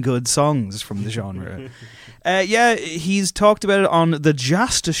 19 good songs from the genre. Yeah, he's talked about it on the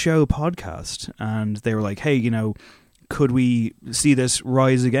Just a Show podcast, and they were like, hey, you know, could we see this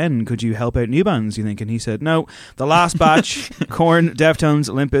rise again? Could you help out new bands, you think? And he said, no, the last batch, Korn,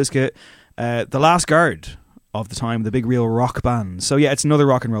 Deftones, Limp Bizkit, the last guard of the time, the big real rock bands. So yeah, it's another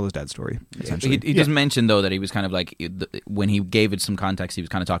rock and roll is dead story, essentially. He does mention, though, that he was kind of like, when he gave it some context, he was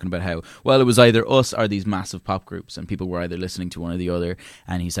kind of talking about how, well, it was either us or these massive pop groups, and people were either listening to one or the other.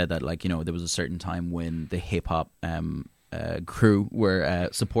 And he said that, like, you know, there was a certain time when the hip-hop crew were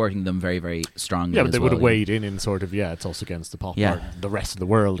supporting them very, very strongly. Yeah, but they would have weighed in sort of, it's us against the pop, the rest of the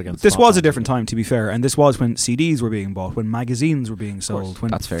world against this the pop. Was a different time, to be fair, and this was when CDs were being bought, when magazines were being sold,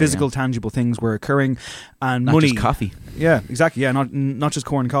 when physical, tangible things were occurring, and not money. Just coffee. Yeah, exactly. Yeah, not just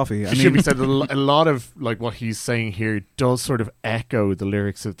corn coffee. It should be said, a lot of like what he's saying here does sort of echo the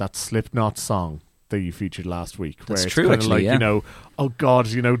lyrics of that Slipknot song that you featured last week. That's where it's true, kind actually, of like, you know, oh God,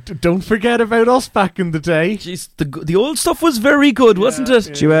 you know, don't forget about us back in the day. Jeez, the old stuff was very good, wasn't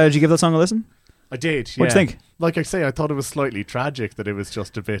it? Yeah. Did you give that song a listen? I did, What'd you think? Like I say, I thought it was slightly tragic that it was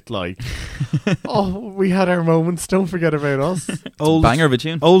just a bit like, oh, we had our moments, don't forget about us. Old, banger of a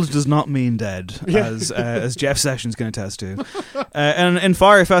tune. Old does not mean dead, as Jeff Sessions can attest to. And in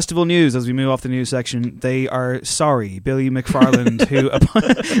Fire Festival news, as we move off the news section, they are sorry. Billy McFarland, who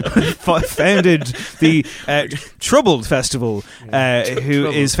founded the Troubled Festival, who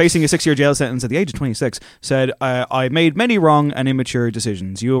is facing a 6-year jail sentence at the age of 26, said, I made many wrong and immature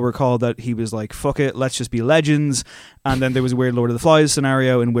decisions. You will recall that he was like, fuck it, let's just be legends. And then there was a weird Lord of the Flies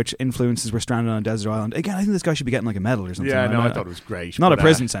scenario in which influences were stranded on a desert island. Again, I think this guy should be getting like a medal or something. Yeah, no, I thought it was great. Not a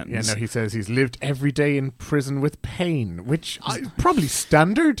prison sentence. Yeah, no, he says he's lived every day in prison with pain, which probably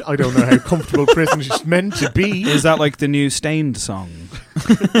standard. I don't know how comfortable prison is meant to be. Is that like the new Stained song?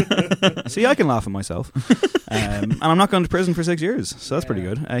 See, I can laugh at myself. And I'm not going to prison for 6 years, so that's pretty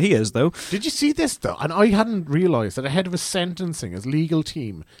good. He is, though. Did you see this, though? And I hadn't realised that ahead of his sentencing, his legal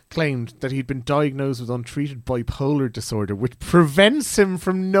team claimed that he'd been diagnosed with untreated bipolar disorder, which prevents him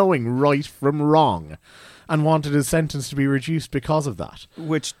from knowing right from wrong, and wanted his sentence to be reduced because of that.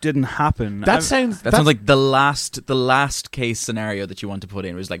 Which didn't happen. That sounds like the last case scenario that you want to put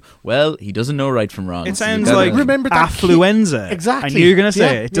in. It was like, well, he doesn't know right from wrong. It sounds like remember that affluenza. Exactly. I knew you were going to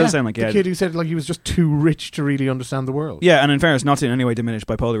say it. It does sound like the kid who said like he was just too rich to really understand the world. Yeah, and in fairness, not to in any way diminish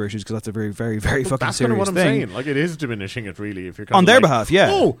bipolar issues, because that's a very, very, very fucking that's serious what I'm thing. saying. Like, it is diminishing it, really, if you're on their behalf. Yeah.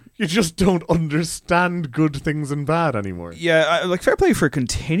 Oh, you just don't understand good things and bad anymore. Yeah, like fair play for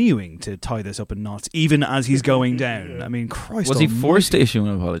continuing to tie this up in knots, even as he's going down. I mean, Christ. Was he forced to issue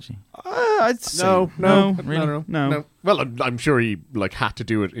an apology? I'd say no. Well, I'm sure he had to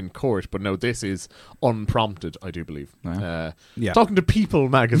do it in court, but no, this is unprompted, I do believe. Wow. Talking to People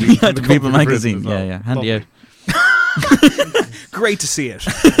magazine. To People magazine. Yeah. Handy out. Great to see it.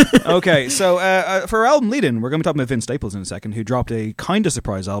 Okay, so for our album lead-in, we're going to be talking about Vince Staples in a second, who dropped a kind of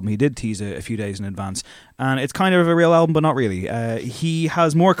surprise album. He did tease it a few days in advance, and it's kind of a real album, but not really. He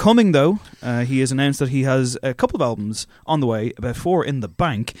has more coming, though. He has announced that he has a couple of albums on the way, about 4 in the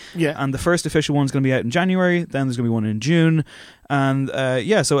bank. Yeah. And the first official one's going to be out in January, then there's going to be one in June. And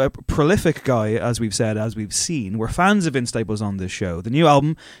so a prolific guy, as we've said, as we've seen. We're fans of Vince Staples on this show. The new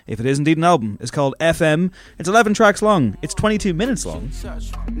album, if it is indeed an album, is called FM. It's 11 tracks long. It's 22 minutes long.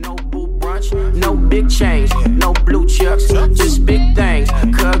 No boot brunch, no big change, no blue chucks, just big things.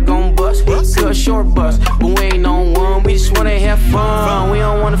 Cut gon' bust, cut short bust, but we ain't on one. We just wanna have fun. We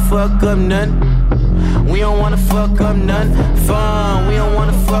don't wanna fuck up nothing. We don't wanna fuck up nothing. Fun. We don't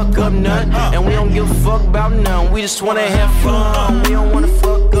wanna fuck up nothing, and we don't give a fuck about none. We just wanna have fun. We don't wanna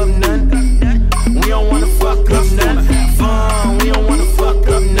fuck up nothing. We don't wanna fuck up nothing. Fun. We don't wanna fuck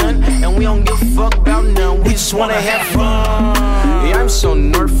up nothing, and we don't give a fuck about none. We just wanna have fun. Yeah, I'm so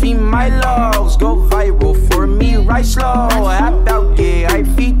nerfy, my logs go viral for me, right slow. Hop out there, I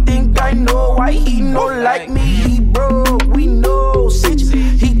think I know why he know like me. He broke, we know, sitch,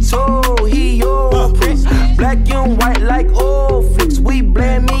 he told, he old prince. Black and white like old flicks. We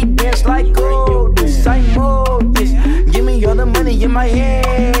blame me, dance like gold. This I mold this. Give me all the money in my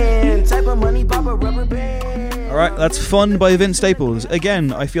hand. Type of money, pop a rubber band. Alright, that's Fun by Vince Staples.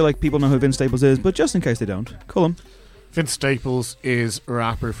 Again, I feel like people know who Vince Staples is, but just in case they don't, call him. Vince Staples is a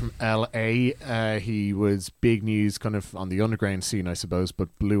rapper from LA. He was big news kind of on the underground scene, I suppose,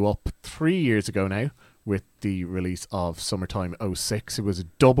 but blew up 3 years ago now with the release of Summertime 06. It was a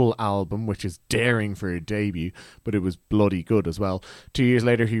double album, which is daring for a debut, but it was bloody good as well. 2 years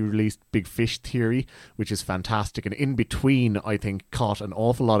later, he released Big Fish Theory, which is fantastic. And in between, I think, caught an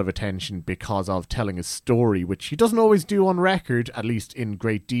awful lot of attention because of telling a story, which he doesn't always do on record, at least in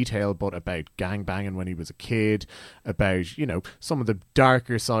great detail, but about gangbanging when he was a kid, about, you know, some of the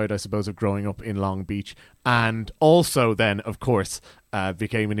darker side, I suppose, of growing up in Long Beach. And also then, of course,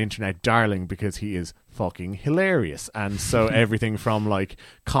 became an internet darling because he is fucking hilarious. And so everything from like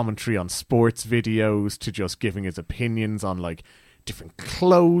commentary on sports videos to just giving his opinions on like different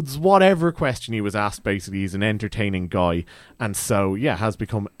clothes, whatever question he was asked, basically he's an entertaining guy, and so yeah, has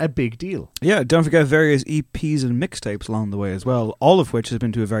become a big deal. Yeah, don't forget various EPs and mixtapes along the way as well, all of which has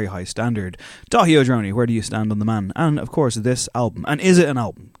been to a very high standard. Daithí O'Droney, where do you stand on the man? And of course this album, and is it an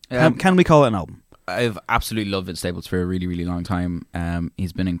album? Can we call it an album? I've absolutely loved Vince Staples for a really, really long time.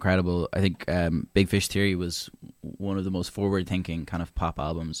 He's been incredible. I think Big Fish Theory was one of the most forward-thinking kind of pop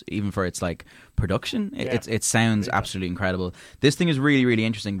albums, even for its like production. It sounds absolutely incredible. This thing is really, really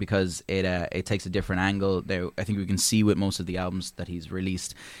interesting because it takes a different angle. I think we can see with most of the albums that he's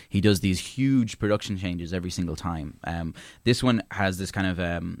released, he does these huge production changes every single time. This one has this kind of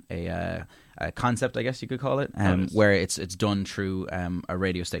a concept, I guess you could call it, where it's done through a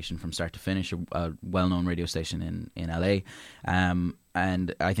radio station from start to finish, a well-known radio station in LA,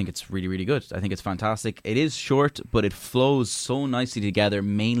 and I think it's really, really good. I think it's fantastic. It is short, but it flows so nicely together,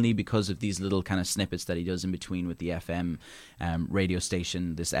 mainly because of these little kind of snippets that he does in between with the FM radio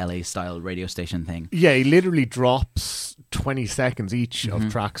station, this LA-style radio station thing. Yeah, he literally drops 20 seconds each of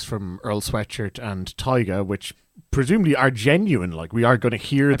tracks from Earl Sweatshirt and Tyga, which presumably are genuine. Like, we are going to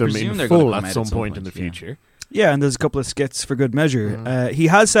hear them in full at some point in the future. Yeah, and there's a couple of skits for good measure. He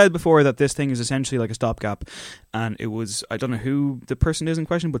has said before that this thing is essentially like a stopgap, and it was, I don't know who the person is in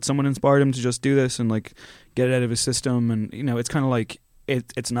question, but someone inspired him to just do this and like get it out of his system. And you know, it's kind of like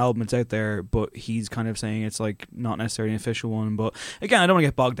it's an album, it's out there, but he's kind of saying it's like not necessarily an official one. But again, I don't want to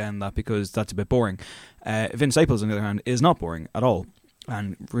get bogged down in that because that's a bit boring. Vince Staples, on the other hand, is not boring at all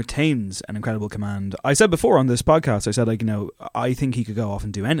and retains an incredible command. I said before on this podcast, I said, like, you know, I think he could go off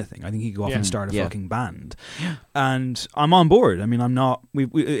and do anything. I think he could go off and start a fucking band. And I'm on board. I mean, I'm not...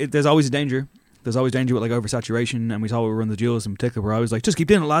 there's always a danger. There's always danger with like oversaturation, and we saw it run the Jewels in particular, where I was like, just keep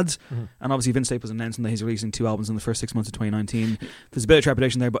doing it, lads. And obviously Vince Staples announcing that he's releasing 2 albums in the first 6 months of 2019. There's a bit of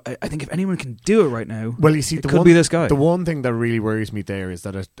trepidation there, but I think if anyone can do it right now, well, you see, it could be this guy. The one thing that really worries me there is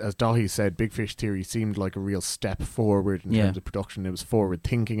that, as Daithí said, Big Fish Theory seemed like a real step forward in terms of production. It was forward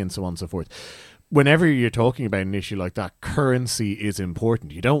thinking and so on and so forth. Whenever you're talking about an issue like that, currency is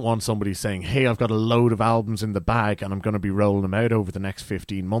important. You don't want somebody saying, hey, I've got a load of albums in the bag and I'm going to be rolling them out over the next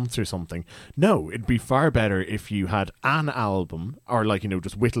 15 months or something. No, it'd be far better if you had an album, or like, you know,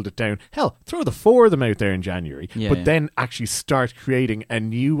 just whittled it down. Hell, throw the 4 of them out there in January, but then actually start creating a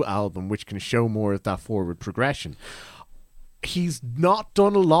new album which can show more of that forward progression. He's not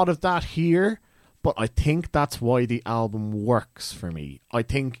done a lot of that here, but I think that's why the album works for me. I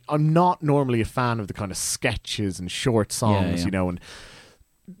think I'm not normally a fan of the kind of sketches and short songs, you know, and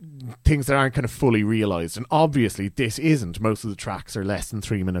things that aren't kind of fully realised. And obviously this isn't. Most of the tracks are less than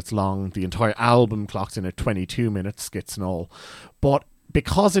 3 minutes long. The entire album clocks in at 22 minutes, skits and all. But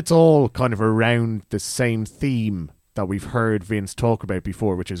because it's all kind of around the same theme that we've heard Vince talk about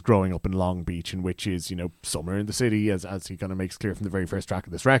before, which is growing up in Long Beach, and which is, you know, summer in the city, as he kind of makes clear from the very first track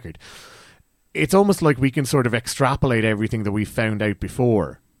of this record, it's almost like we can sort of extrapolate everything that we found out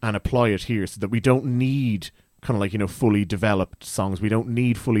before and apply it here, so that we don't need kind of like, you know, fully developed songs. We don't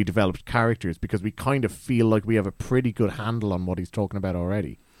need fully developed characters, because we kind of feel like we have a pretty good handle on what he's talking about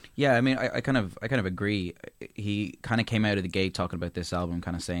already. Yeah, I mean, I kind of agree. He kind of came out of the gate talking about this album,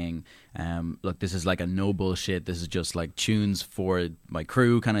 kind of saying, look, this is like a no bullshit, this is just like tunes for my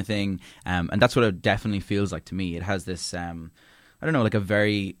crew kind of thing. And that's what it definitely feels like to me. It has this... I don't know, like a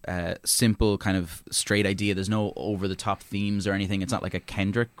very simple kind of straight idea. There's no over-the-top themes or anything. It's not like a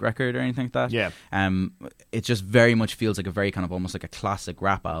Kendrick record or anything like that. Yeah. It just very much feels like a very kind of almost like a classic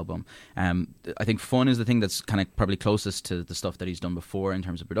rap album. I think Fun is the thing that's kind of probably closest to the stuff that he's done before in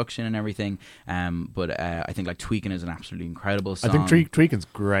terms of production and everything. But I think like Tweakin' is an absolutely incredible song. I think Tweakin's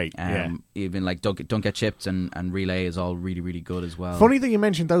great. Even like Don't Get Chipped and Relay is all really, really good as well. Funny that you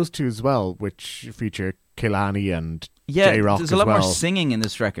mentioned those two as well, which feature Kehlani and J-Rock. There's a lot more singing in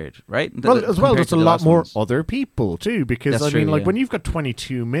this record, right? Well, as well, there's a lot more other people too, because that's I mean, like when you've got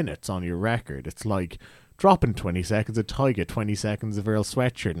 22 minutes on your record, it's like dropping 20 seconds of Tyga, 20 seconds of Earl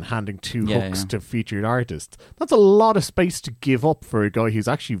Sweatshirt, and handing 2 hooks to featured artists. That's a lot of space to give up for a guy who's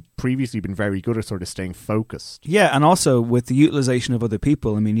actually previously been very good at sort of staying focused. Yeah, and also with the utilization of other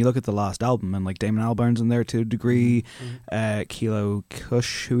people. I mean, you look at the last album, and like Damon Albarn's in there to a degree. Kilo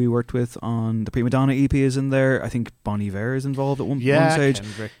Kush, who he worked with on the Prima Donna EP, is in there. I think Bon Iver is involved at one stage.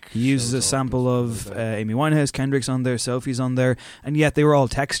 Kendrick he uses a sample of Amy Winehouse. Kendrick's on there. Sophie's on there, and yet they were all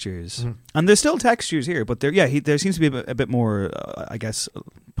textures. And there's still textures here, but there seems to be a bit more, I guess,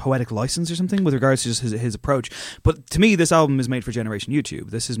 poetic license or something with regards to just his approach. But to me, this album is made for Generation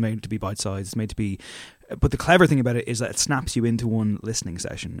YouTube. This is made to be bite-sized. It's made to be... But the clever thing about it is that it snaps you into one listening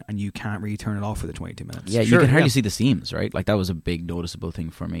session and you can't really turn it off for the 22 minutes. Yeah, you can hardly see the seams, right? Like, that was a big noticeable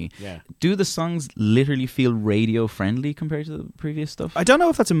thing for me. Yeah. Do the songs literally feel radio-friendly compared to the previous stuff? I don't know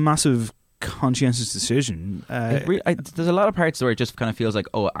if that's a massive conscientious decision. There's a lot of parts where it just kind of feels like,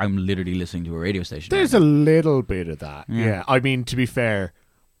 oh, I'm literally listening to a radio station. There's a little bit of that. Yeah. I mean, to be fair,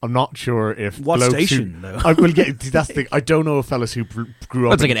 I'm not sure if what station though. I will get that's the thing. I don't know if fellas who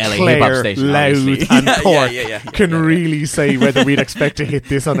grew up like in an LA Clare, hip-hop station, Louth and Cork can really say whether we'd expect to hit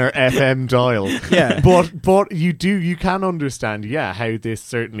this on our FM dial. Yeah, but you can understand how this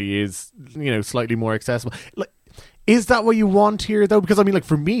certainly is slightly more accessible. Like, is that what you want here though? Because I mean, like,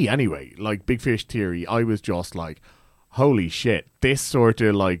 for me anyway, like Big Fish Theory, I was just like, holy shit, this sort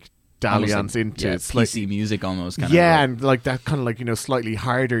of like dalliance into PC music almost kind of and like that kind of like slightly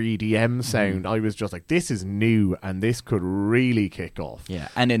harder EDM sound. I was just like, this is new and this could really kick off.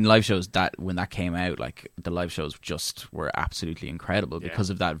 And in live shows, that when that came out, like the live shows just were absolutely incredible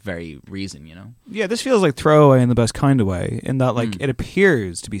because of that very reason. This feels like throwaway in the best kind of way, in that like it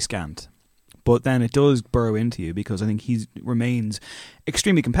appears to be scant, but then it does burrow into you because I think he remains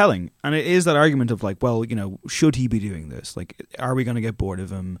extremely compelling. And it is that argument of like, well, should he be doing this? Like, are we going to get bored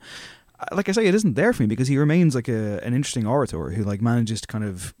of him? Like I say, it isn't there for me because he remains like an interesting orator who like manages to kind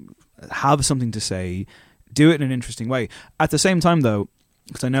of have something to say, do it in an interesting way. At the same time, though,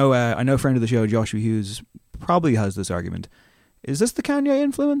 because I know a friend of the show, Joshua Hughes, probably has this argument. Is this the Kanye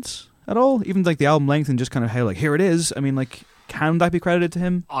influence at all? Even like the album length and just kind of how like, here it is. I mean, like, can that be credited to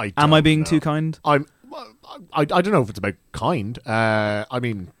him? Am I being too kind? I don't know if it's about kind. I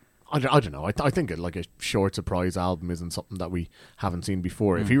mean, I don't know. I think like a short surprise album isn't something that we haven't seen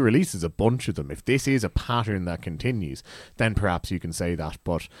before. If he releases a bunch of them, if this is a pattern that continues, then perhaps you can say that.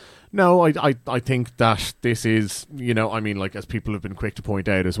 But no, I think that this is, I mean, like, as people have been quick to point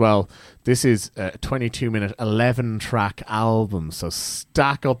out as well, this is a 22-minute, 11-track album. So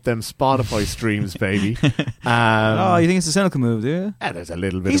stack up them Spotify streams, baby. You think it's a cynical move, do you? Yeah, there's a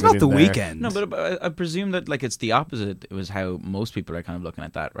little bit He's of it not the in Weeknd. No, but I presume that like it's the opposite. It was how most people are kind of looking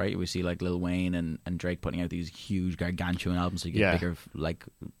at that, right? We see like Lil Wayne and Drake putting out these huge gargantuan albums so you get bigger like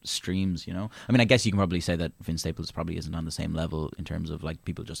streams, I mean, I guess you can probably say that Vince Staples probably isn't on the same level in terms of like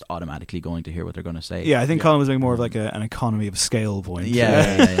people just automatically going to hear what they're going to say. Yeah, I think Colin was making more of like an economy of scale point.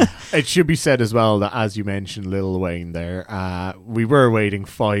 Yeah. It should be said as well that, as you mentioned Lil Wayne there, we were waiting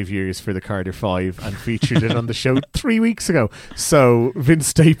 5 years for the Carter 5 and featured it on the show 3 weeks ago. So Vince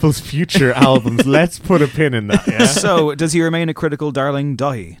Staples' future albums, let's put a pin in that. Yeah? So does he remain a critical darling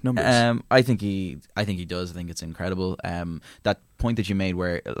Dahi numbers? I think he does. I think it's incredible. That point that you made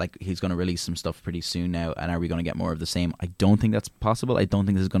where like he's going to release some stuff pretty soon now, and are we going to get more of the same? I don't think that's possible. I don't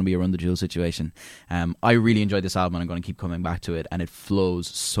think this is going to be a Run the Jewels situation. I really enjoyed this album and I'm going to keep coming back to it, and it flows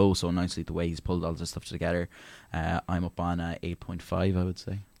so nicely the way he's pulled all this stuff together. I'm up on 8.5, I would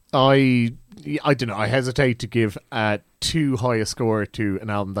say. I don't know. I hesitate to give too high a score to an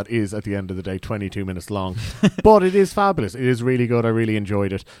album that is, at the end of the day, 22 minutes long. But it is fabulous. It is really good. I really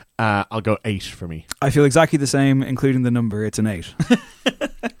enjoyed it. I'll go 8 for me. I feel exactly the same, including the number. It's an 8.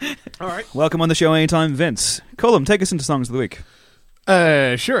 All right. Welcome on the show anytime, Vince. Colm, take us into Songs of the Week.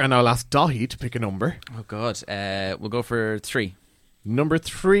 Sure, and I'll ask Dahi to pick a number. Oh, God. We'll go for 3. Number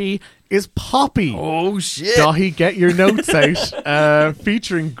 3 is Poppy. Oh, shit. Dahi, get your notes out.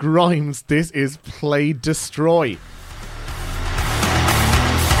 Featuring Grimes, this is Play Destroy. Strong.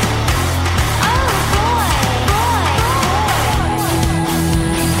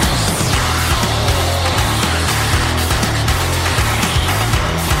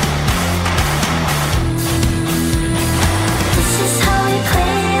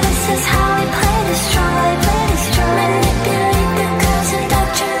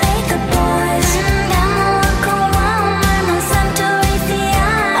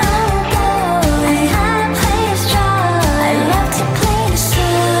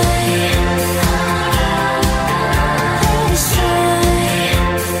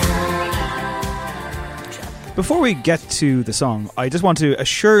 Before we get to the song, I just want to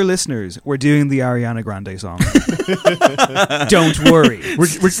assure listeners we're doing the Ariana Grande song. Don't worry.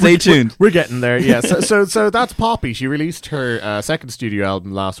 Stay tuned. We're getting there, yeah. So that's Poppy. She released her second studio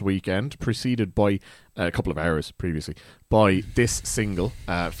album last weekend, preceded by a couple of hours previously by this single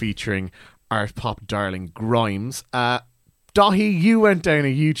featuring art pop darling Grimes. Dahi, you went down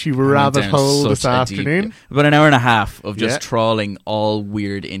a YouTube rabbit hole this afternoon. About an hour and a half of just trawling all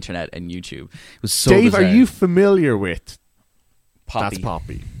weird internet and YouTube. It was so Dave, bizarre. are you familiar with Poppy? That's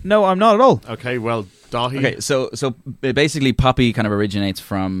Poppy. No, I'm not at all. Okay, well, Dahi. Okay, so basically Poppy kind of originates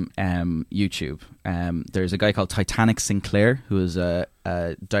from YouTube. There's a guy called Titanic Sinclair who is a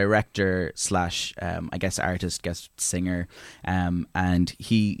director / I guess artist, singer, and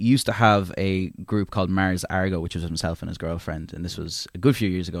he used to have a group called Mars Argo, which was himself and his girlfriend, and this was a good few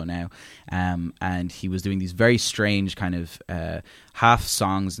years ago now. And he was doing these very strange kind of half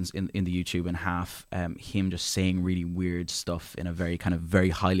songs in the YouTube and half him just saying really weird stuff in a very kind of very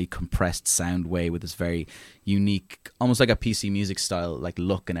highly compressed sound way with this very unique, almost like a PC music style like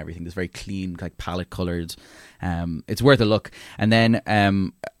look and everything. This very clean, like palette colored. It's worth a look. And then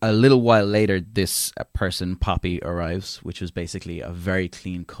a little while later, this person Poppy arrives, which was basically a very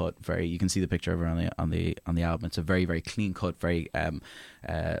clean cut. You can see the picture of her on the album. It's a very, very clean cut, very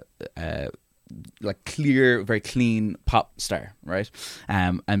like clear, very clean pop star, right?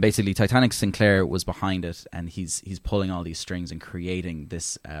 And basically Titanic Sinclair was behind it, and he's pulling all these strings and creating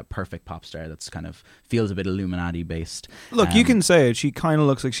this perfect pop star that's kind of feels a bit Illuminati based. Look, you can say it. She kind of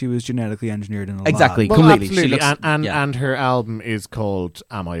looks like she was genetically engineered in a exactly, lab. completely. Absolutely. She looks, and her album is called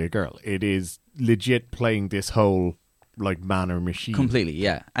Am I a Girl? It is legit playing this whole like manner machine completely,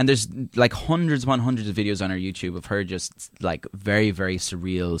 yeah. And there's like hundreds upon hundreds of videos on her YouTube of her just like very, very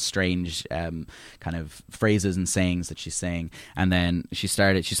surreal, strange kind of phrases and sayings that she's saying. And then she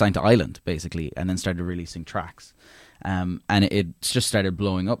signed to Island basically, and then started releasing tracks. And it just started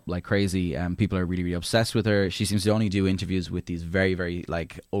blowing up like crazy. People are really, really obsessed with her. She seems to only do interviews with these very, very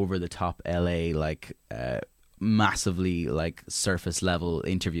like over the top LA like massively like surface level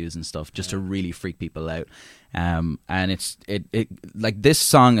interviews and stuff just to really freak people out. And it like this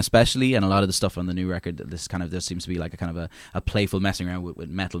song especially, and a lot of the stuff on the new record, there seems to be like a kind of a playful messing around with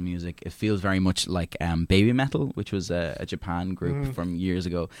metal music. It feels very much like Baby Metal, which was a Japan group from years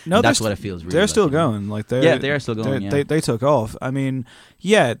ago. No, that's what it feels. Really, they're still going. Like they are still going. They took off. I mean,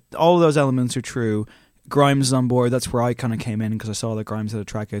 yeah, all of those elements are true. Grimes is on board. That's where I kind of came in because I saw that Grimes had a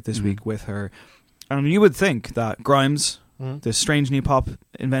track out this week with her. And you would think that Grimes, this strange new pop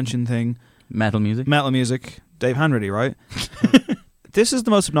invention thing, metal music, Dave Hanratty, right? This is the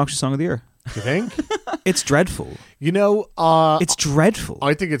most obnoxious song of the year. You think? It's dreadful. You know, it's dreadful.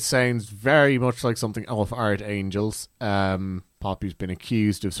 I think it sounds very much like something off Art Angels. Poppy's been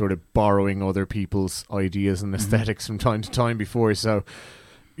accused of sort of borrowing other people's ideas and aesthetics from time to time before, so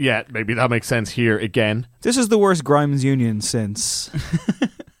yeah, maybe that makes sense here again. This is the worst Grimes union since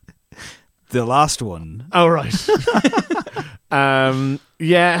the last one. Oh, right.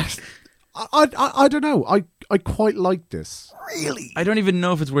 Yeah. I don't know. I quite like this. Really? I don't even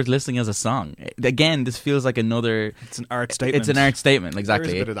know if it's worth listening as a song. Again, this feels like another... It's an art statement. It's an art statement,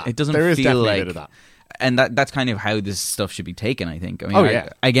 exactly. There is a bit of that. It doesn't there is feel like... a bit of that. And that's kind of how this stuff should be taken, I think. I mean,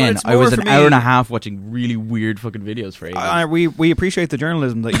 Well, I was an hour and a half watching really weird fucking videos for ages. We appreciate the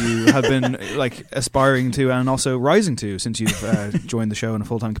journalism that you have been like aspiring to and also rising to since you've joined the show in a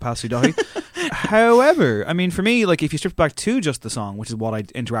full-time capacity, Dahi. However, I mean, for me, like if you strip back to just the song, which is what I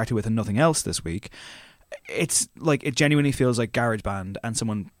interacted with and nothing else this week, it's like it genuinely feels like GarageBand and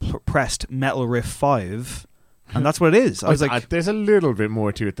someone pressed Metal Riff 5. And that's what it is. I was like, there's a little bit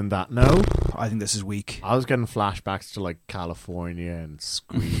more to it than that. No, I think this is weak. I was getting flashbacks to like California and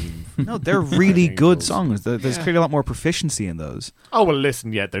Scream. No, they're really good songs. There's clearly a lot more proficiency in those. Oh well,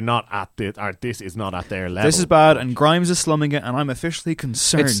 listen, they're not at this is not at their level. This is bad, and Grimes is slumming it, and I'm officially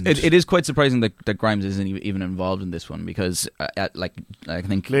concerned. It is quite surprising that Grimes isn't even involved in this one because, I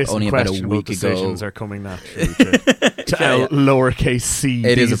think only about a week ago, decisions are coming naturally to lowercase c.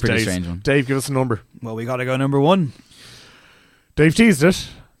 It is a pretty strange one. Dave, give us a number. Well, we got to go number one. Dave teased it.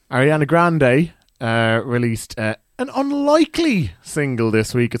 Ariana Grande released an unlikely single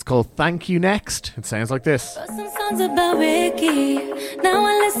this week. It's called Thank You Next. It sounds like this. Some songs about Ricky. Now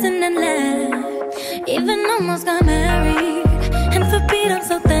I listen and laugh. Even almost got married. And for Pete, I'm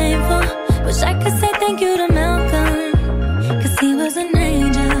so thankful. Wish I could say thank you to Malcolm, 'cause he was an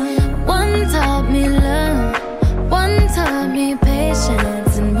angel. One taught me love. One taught me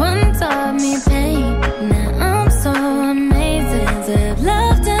patience. And one taught me pain. Now I'm so amazing to have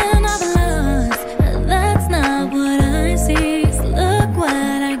loved and I've lost. That's not what I see. So look what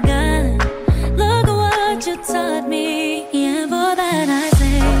I got. Look what you taught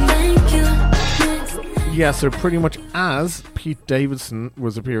Yeah, so pretty much as Pete Davidson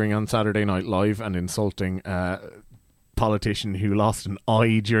was appearing on Saturday Night Live and insulting politician who lost an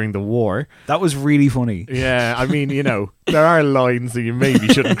eye during the war. That was really funny. Yeah, I mean, you know, there are lines that you maybe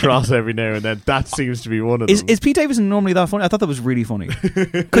shouldn't cross every now and then. That seems to be one of them. Is Pete Davidson normally that funny? I thought that was really funny.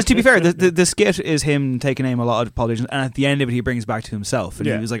 Because to be fair, the skit is him taking aim a lot of politicians, and at the end of it he brings back to himself. And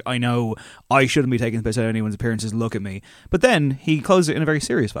he was like, I know I shouldn't be taking the piss out of anyone's appearances, look at me. But then he closed it in a very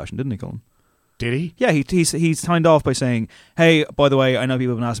serious fashion, didn't he, Colin? Did he? Yeah, he signed off by saying, hey, by the way, I know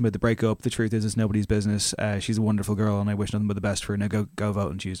people have been asking about the breakup. The truth is it's nobody's business. She's a wonderful girl and I wish nothing but the best for her. Now go vote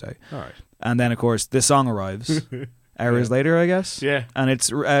on Tuesday. All right. And then, of course, this song arrives hours later, I guess. Yeah. And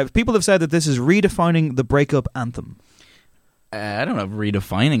it's people have said that this is redefining the breakup anthem. I don't know if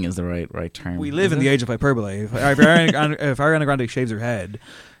redefining is the right term. We live in the age of hyperbole. If Ariana Grande shaves her head...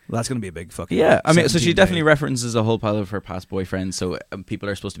 Well, that's going to be a big fucking... I mean, so she definitely references a whole pile of her past boyfriends, so people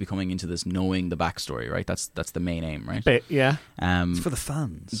are supposed to be coming into this knowing the backstory, right? That's the main aim, right? Yeah. It's for the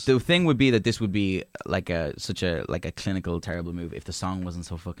fans. The thing would be that this would be like a clinical, terrible move if the song wasn't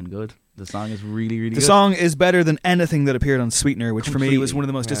so fucking good. The song is really, really good. The song is better than anything that appeared on Sweetener, which for me was one of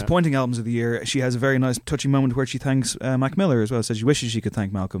the most disappointing albums of the year. She has a very nice, touching moment where she thanks Mac Miller as well. Says she wishes she could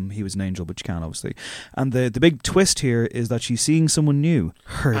thank Malcolm. He was an angel, but she can't, obviously. And the big twist here is that she's seeing someone new.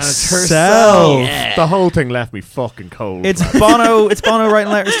 Herself. Yeah. The whole thing left me fucking cold. It's Bono. It's Bono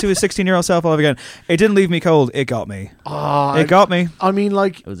writing letters to his 16-year-old self all over again. It didn't leave me cold. It got me. It got me. I mean,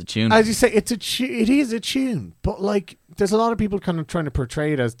 like, it was a tune. As you say, it is a tune, but like, there's a lot of people kind of trying to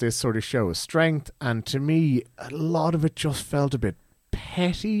portray it as this sort of show of strength, and to me, a lot of it just felt a bit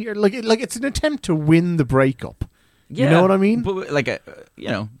petty, or like it's an attempt to win the breakup. Yeah, you know what I mean? But like,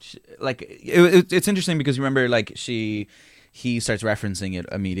 it's interesting because you remember, like, he starts referencing it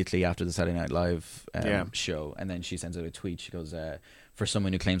immediately after the Saturday Night Live show, and then she sends out a tweet. She goes, for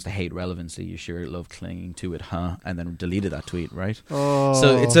someone who claims to hate relevancy, you sure love clinging to it, huh? And then deleted that tweet, right? Oh.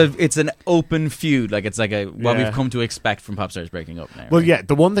 So it's an open feud. Like, it's like what we've come to expect from pop stars breaking up now. Well, right? yeah,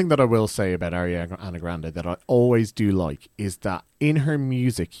 the one thing that I will say about Ariana Grande that I always do like is that in her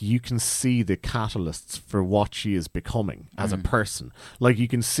music, you can see the catalysts for what she is becoming as a person. Like, you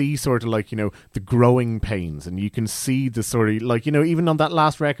can see sort of like, you know, the growing pains, and you can see the sort of like, you know, even on that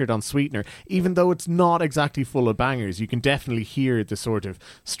last record on Sweetener, even though it's not exactly full of bangers, you can definitely hear the sort of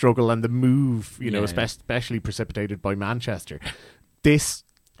struggle and the move, you know, especially precipitated by Manchester. This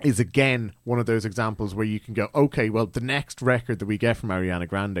is again one of those examples where you can go, okay, well, the next record that we get from Ariana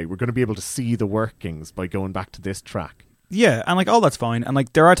Grande, we're going to be able to see the workings by going back to this track. Yeah, and like all that's fine, and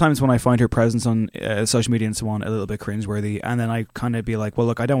like there are times when I find her presence on social media and so on a little bit cringeworthy, and then I kind of be like, well,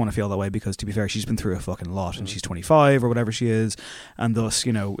 look, I don't want to feel that way because, to be fair, she's been through a fucking lot, and she's 25 or whatever she is, and thus,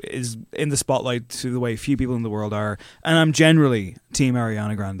 you know, is in the spotlight to the way few people in the world are, and I'm generally team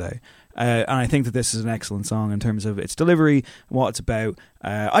Ariana Grande. And I think that this is an excellent song in terms of its delivery, what it's about.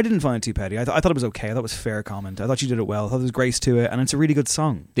 I didn't find it too petty. I thought it was okay. I thought it was fair comment. I thought she did it well. I thought there was grace to it, and it's a really good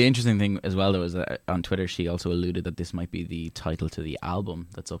song. The interesting thing as well, though, is that on Twitter she also alluded that this might be the title to the album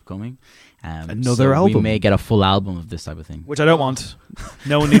that's upcoming. Another album. We may get a full album of this type of thing. Which I don't want.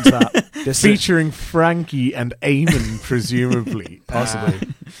 No one needs that. Featuring Frankie and Eamon, presumably. Possibly.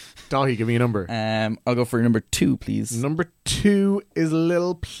 Dahi, give me a number. I'll go for number 2, please. Number 2 is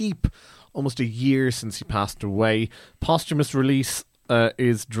Lil Peep. Almost a year since he passed away. Posthumous release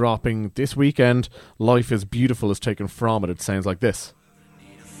is dropping this weekend. Life is Beautiful is taken from it. It sounds like this.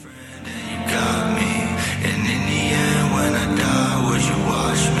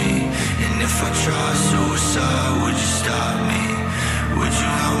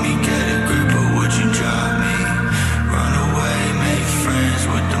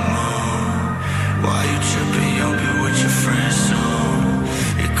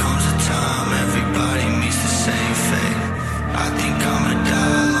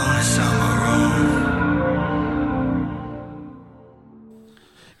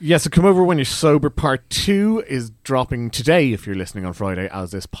 Yes, so Come Over When You're Sober Part 2 is dropping today if you're listening on Friday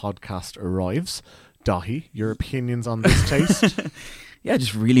as this podcast arrives. Dahi, your opinions on this taste? Yeah, it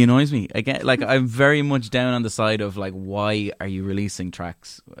just really annoys me. Again, like, I'm very much down on the side of, like, why are you releasing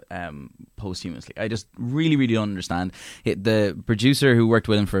tracks posthumously? I just really, really don't understand. The producer who worked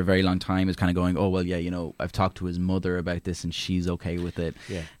with him for a very long time is kind of going, oh, well, yeah, you know, I've talked to his mother about this and she's okay with it.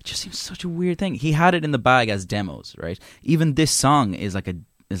 Yeah. It just seems such a weird thing. He had it in the bag as demos, right? Even this song is like a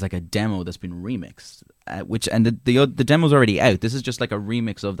demo that's been remixed, the demo's already out. This is just like a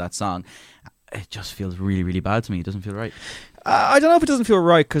remix of that song. It just feels really, really bad to me. It doesn't feel right. I don't know if it doesn't feel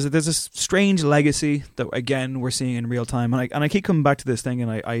right, because there's a strange legacy that, again, we're seeing in real time. And I keep coming back to this thing,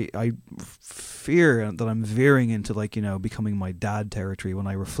 and I fear that I'm veering into, like, you know, becoming my dad territory when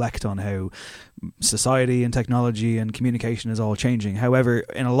I reflect on how society and technology and communication is all changing. However,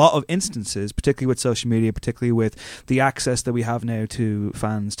 in a lot of instances, particularly with social media, particularly with the access that we have now to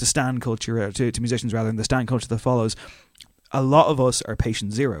fans, to stan culture, to musicians rather, than the stan culture that follows, a lot of us are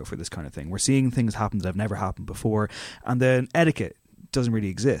patient zero for this kind of thing. We're seeing things happen that have never happened before, and then etiquette doesn't really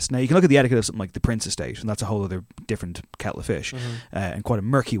exist. Now, you can look at the etiquette of something like the Prince estate, and that's a whole other different kettle of fish, and quite a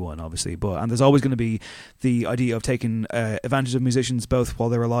murky one, obviously. And there's always going to be the idea of taking advantage of musicians both while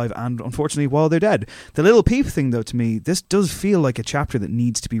they're alive and, unfortunately, while they're dead. The Little Peep thing, though, to me, this does feel like a chapter that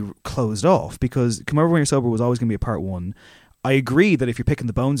needs to be closed off, because Come Over When You're Sober was always going to be a part one. I agree that if you're picking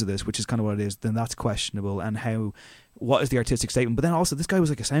the bones of this, which is kind of what it is, then that's questionable, and what is the artistic statement? But then also, this guy was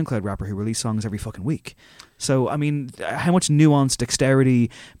like a SoundCloud rapper who released songs every fucking week. So, I mean, how much nuance,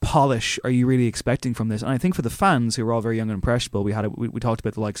 dexterity, polish are you really expecting from this? And I think for the fans, who are all very young and impressionable, we talked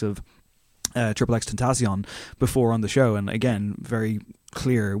about the likes of Triple X Tentacion before on the show, and again, very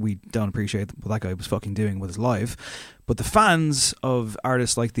clear we don't appreciate what that guy was fucking doing with his life. But the fans of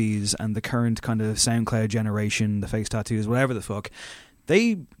artists like these and the current kind of SoundCloud generation, the face tattoos, whatever the fuck,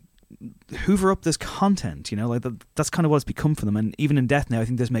 they hoover up this content, you know, like that's kind of what it's become for them. And even in death now, I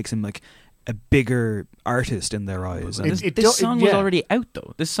think this makes him like a bigger artist in their eyes. This song was already out,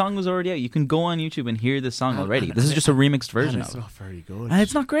 though. This song was already out. You can go on YouTube and hear this song already. This is just a remixed version of it. It's not very good. And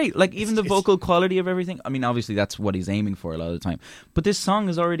it's not great. Like, even the vocal quality of everything. I mean, obviously, that's what he's aiming for a lot of the time. But this song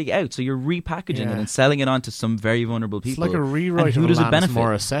is already out, so you're repackaging it and selling it on to some very vulnerable people. It's like a rewrite of Alanis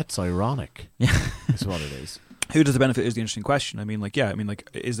Morissette's Ironic. Yeah. That's what it is. Who does it benefit is the interesting question. I mean,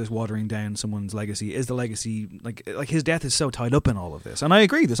 is this watering down someone's legacy? Is the legacy, like his death is so tied up in all of this? And I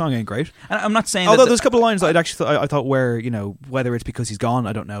agree, the song ain't great. And I'm not saying although there's a couple of lines that I thought were, you know, whether it's because he's gone,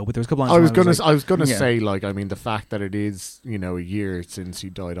 I don't know, but there was a couple of lines. I was gonna say, like, I mean, the fact that it is, you know, a year since he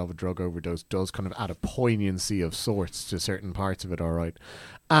died of a drug overdose does kind of add a poignancy of sorts to certain parts of it, all right.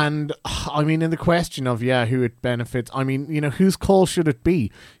 And, I mean, in the question of, who it benefits, I mean, you know, whose call should it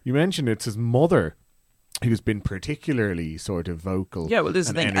be? You mentioned it's his mother, who's been particularly sort of vocal. Yeah, well, this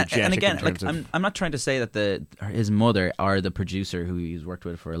is the thing. And again, like, I'm not trying to say that his mother or the producer who he's worked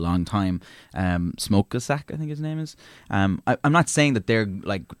with for a long time, Smokesack, I think his name is. I'm not saying that they're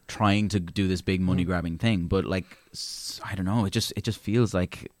like trying to do this big money grabbing thing, but like, I don't know. It just feels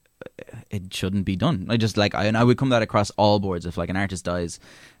like it shouldn't be done. I would come that across all boards. If like an artist dies,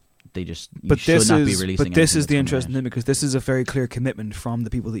 should not be releasing. But this is the interesting thing, because this is a very clear commitment from the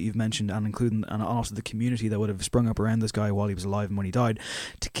people that you've mentioned, and also the community that would have sprung up around this guy while he was alive and when he died,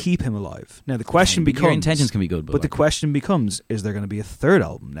 to keep him alive. Now the question becomes, your intentions can be good, but the question becomes, is there going to be a third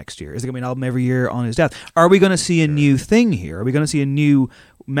album next year? Is there going to be an album every year on his death? Are we going to see a new thing here? Are we going to see a new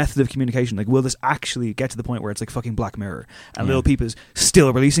method of communication? Like, will this actually get to the point where it's like fucking Black Mirror and Lil Peep is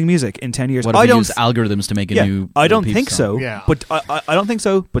still releasing music in 10 years? What if we use algorithms to make a new I don't think so. Yeah. But I don't think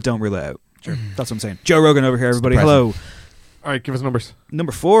so, but don't rule it out. Sure. That's what I'm saying. Joe Rogan over here, everybody. Hello. All right, give us numbers.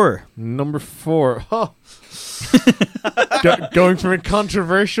 Number 4. Huh. Going from a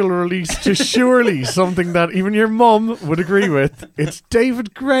controversial release to surely something that even your mum would agree with. It's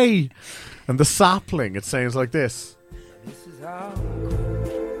David Gray and The Sapling. It sounds like this. This is how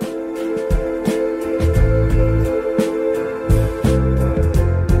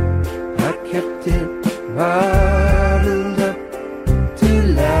I kept it bottled up too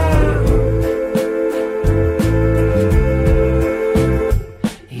loud.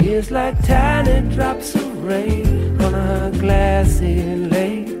 Here's like tiny drops of rain on a glassy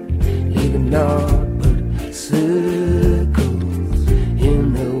lake, leaving naught but circles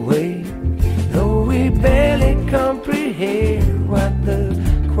in the way. Though we barely comprehend what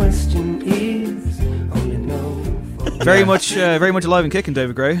the question is, only know. Very much alive and kicking,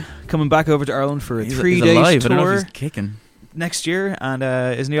 David Gray. Coming back over to Ireland for a 3-day tour. I don't know if he's kicking. Next year, and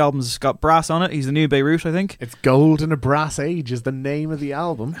his new album's got brass on it. He's the new Beirut, I think. It's Gold in a Brass Age is the name of the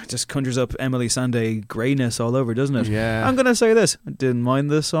album. It just conjures up Emily Sandé greyness all over, doesn't it? Yeah. I'm going to say this. I didn't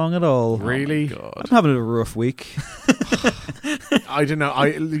mind this song at all. Really? Oh, I'm having a rough week. I don't know.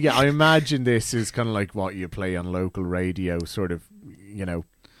 I imagine this is kind of like what you play on local radio, sort of, you know,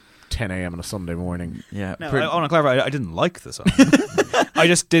 10 a.m. on a Sunday morning. Yeah. No, I want to clarify, I didn't like the song. I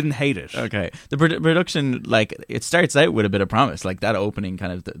just didn't hate it. Okay. The production, like, it starts out with a bit of promise. Like, that opening,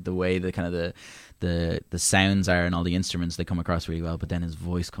 kind of the way the kind of the sounds are and all the instruments, they come across really well, but then his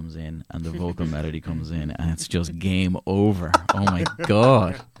voice comes in and the vocal melody comes in and it's just game over. Oh my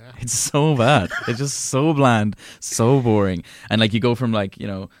God. It's so bad. It's just so bland, so boring. And like, you go from, like, you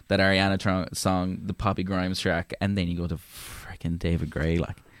know, that Ariana song, the Poppy Grimes track, and then you go to freaking David Gray,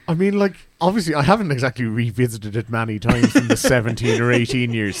 like. I mean, like, obviously I haven't exactly revisited it many times in the 17 or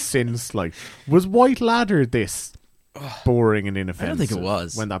 18 years since. Like, was White Ladder this boring and inoffensive? I don't think it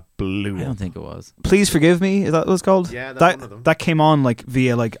was. When that blew up. I don't think it was. Please Forgive Me, is that what it's called? Yeah, that's one of them. That came on, like,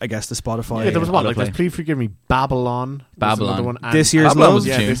 via, like, I guess the Spotify. Yeah, there was one, like, there's Please Forgive Me, Babylon. Babylon. One, This Year's Babylon Love. was a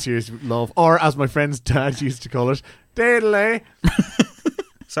Yeah, tune. This Year's Love. Or, as my friend's dad used to call it, Daedalus.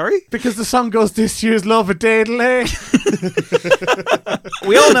 Sorry? Because the song goes, This Year's Love, a Daedalus.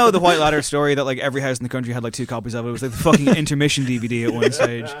 We all know the White Ladder story, that like every house in the country had like 2 copies of it. It was like the fucking intermission DVD at one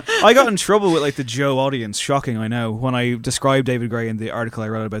stage. I got in trouble with like the Joe audience, shocking I know, when I described David Gray in the article I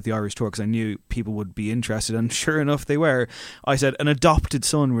wrote about the Irish tour, because I knew people would be interested, and sure enough they were. I said, an adopted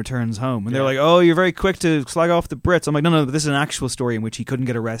son returns home, and they're like, oh, you're very quick to slag off the Brits. I'm like, no, this is an actual story in which he couldn't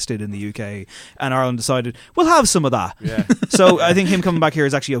get arrested in the UK, and Ireland decided, we'll have some of that. Yeah. So I think him coming back here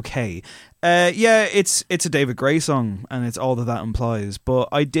is actually okay. Yeah, it's a David Gray song, and it's all that implies. But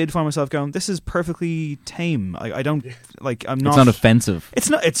I did find myself going, "This is perfectly tame." I don't like. I'm not. It's not offensive. It's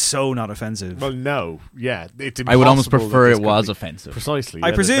not. It's so not offensive. Well, no, yeah, it's I would almost impossible prefer that it this was could be- offensive. Precisely. I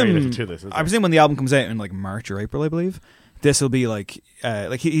Yeah, there's very presume. little to this, is I there? presume when the album comes out in like March or April, I believe, this will be like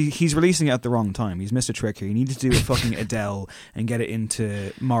he's releasing it at the wrong time. He's missed a trick here. He needed to do a fucking Adele and get it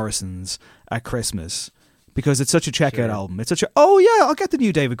into Morrison's at Christmas. Because it's such a checkout album. It's such a, oh yeah, I'll get the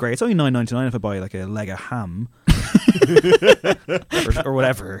new David Gray. It's only $9.99 if I buy like a leg of ham. or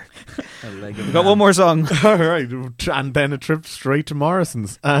whatever. We've got one more song. All right, and then a trip straight to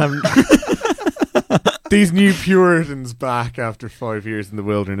Morrison's. These new Puritans back after 5 years in the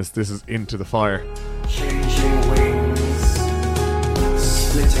wilderness. This is Into the Fire. Changing wings,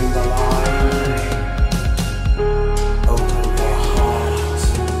 splitting the line. Open the heart,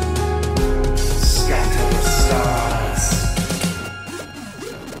 scatter the stars.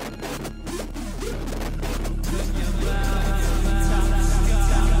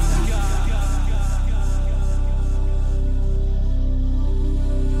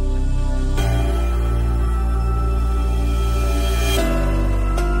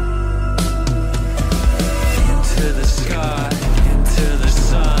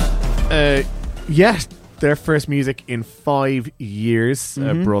 Yes, their first music in 5 years.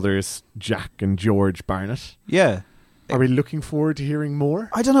 Brothers Jack and George Barnett. Yeah. Are we looking forward to hearing more?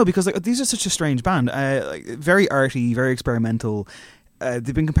 I don't know, because like, these are such a strange band. Like, very arty, very experimental.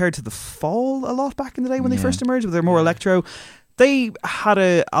 They've been compared to The Fall a lot back in the day when they first emerged, but they're more electro. They had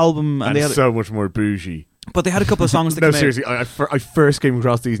an album and they had so much more bougie. But they had a couple of songs that No, came seriously, I first came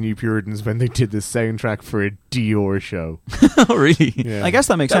across these New Puritans when they did the soundtrack for a Dior show. Oh, really? Yeah. I guess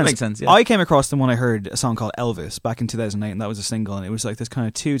that makes sense. That makes sense, yeah. I came across them when I heard a song called Elvis back in 2008, and that was a single, and it was like this kind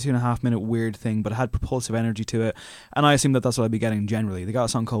of 2.5 minute weird thing, but it had propulsive energy to it, and I assume that that's what I'd be getting generally. They got a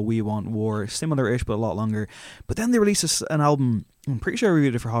song called We Want War, similar-ish, but a lot longer. But then they released an album, I'm pretty sure I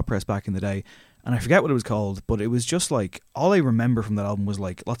reviewed it for Hot Press back in the day, and I forget what it was called, but it was just like, all I remember from that album was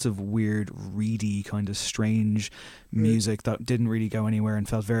like lots of weird, reedy, kind of strange music that didn't really go anywhere and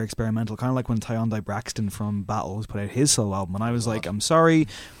felt very experimental, kind of like when Tyondai Braxton from Battles put out his solo album, and I was like, I'm sorry,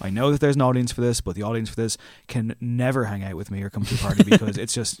 I know that there's an audience for this, but the audience for this can never hang out with me or come to a party because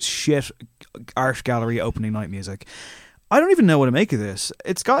it's just shit art gallery opening night music. I don't even know what to make of this.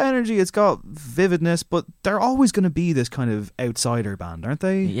 It's got energy, it's got vividness, but they're always going to be this kind of outsider band, aren't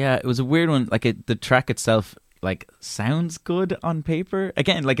they? Yeah, it was a weird one. Like the track itself, like, sounds good on paper.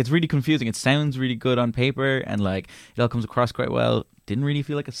 Again, like, it's really confusing. It sounds really good on paper, and like it all comes across quite well. Didn't really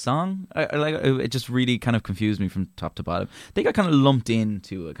feel like a song. It just really kind of confused me from top to bottom. They got kind of lumped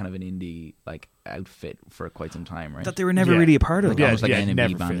into a kind of an indie like outfit for quite some time, right? That they were never really a part of. Like, almost like an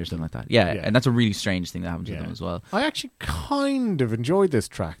NME band or something like that. Yeah, and that's a really strange thing that happened to them as well. I actually kind of enjoyed this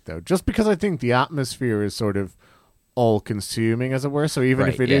track though, just because I think the atmosphere is sort of all-consuming, as it were. So even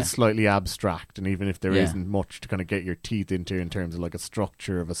if it is slightly abstract, and even if there isn't much to kind of get your teeth into in terms of like a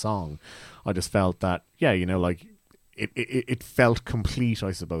structure of a song, I just felt that, like it felt complete,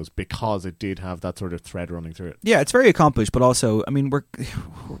 I suppose, because it did have that sort of thread running through it. Yeah, it's very accomplished, but also, I mean,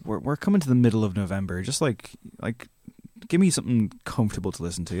 we're coming to the middle of November. Just like give me something comfortable to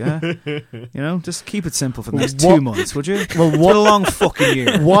listen to, yeah? Just keep it simple for the next 2 months, would you? Well, what a long fucking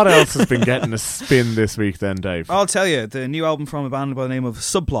year. What else has been getting a spin this week then, Dave? I'll tell you, the new album from a band by the name of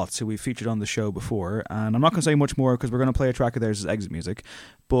Subplots, who we've featured on the show before, and I'm not going to say much more because we're going to play a track of theirs as exit music,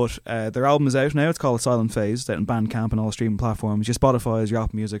 but their album is out now. It's called Silent Phase. It's out on Bandcamp and all streaming platforms, your Spotify's, your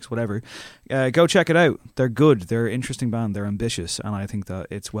Apple Music's, whatever. Go check it out. They're good. They're an interesting band. They're ambitious, and I think that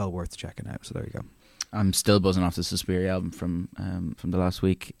it's well worth checking out. So there you go. I'm still buzzing off the Suspiria album from the last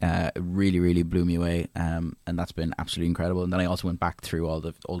week. It really, really blew me away, and that's been absolutely incredible. And then I also went back through all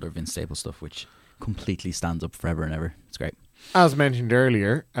the older Vince Staples stuff, which completely stands up forever and ever. It's great. As mentioned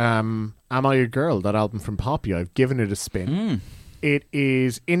earlier, Am I a Girl, that album from Poppy, I've given it a spin. It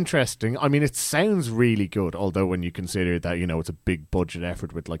is interesting. I mean, it sounds really good, although when you consider that, it's a big budget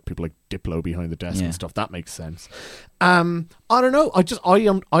effort with like people like Diplo behind the desk and stuff, that makes sense. I don't know.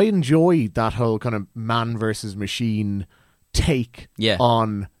 I enjoy that whole kind of man versus machine take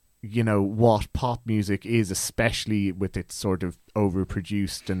on, what pop music is, especially with its sort of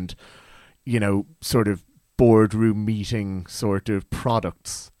overproduced and, sort of boardroom meeting sort of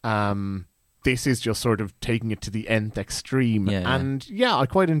products. This is just sort of taking it to the nth extreme. And I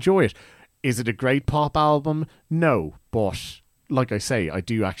quite enjoy it. Is it a great pop album? No, but like I say, I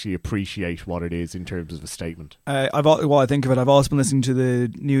do actually appreciate what it is in terms of a statement. While I think of it, I've also been listening to the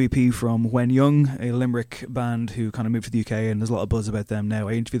new EP from When Young, a Limerick band who kind of moved to the UK, and there's a lot of buzz about them now.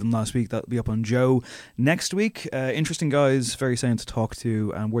 I interviewed them last week. That'll be up on Joe next week. Interesting guys, very sound to talk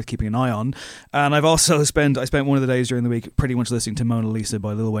to, and worth keeping an eye on. And I've also spent one of the days during the week pretty much listening to Mona Lisa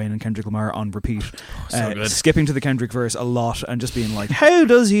by Lil Wayne and Kendrick Lamar on repeat. So good. Skipping to the Kendrick verse a lot and just being like, how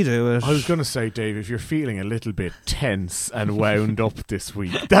does he do it? I was going to say, Dave, if you're feeling a little bit tense and wound up this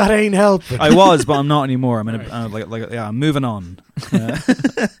week, that ain't helping. I was, but I'm not anymore. I'm I'm moving on.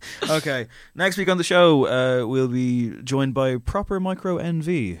 Okay, next week on the show, we'll be joined by Proper Micro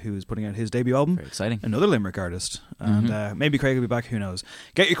NV, who's putting out his debut album. Very exciting. Another Limerick artist, and maybe Craig will be back. Who knows?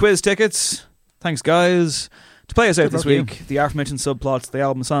 Get your quiz tickets. Thanks, guys. To play us out this week, the aforementioned Subplots, the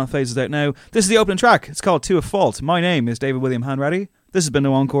album Silent Phase is out now. This is the opening track. It's called To a Fault. My name is David William Hanratty. This has been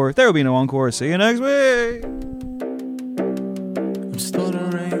No Encore. There will be no encore. See you next week. I'm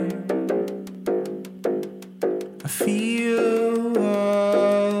stuttering. I feel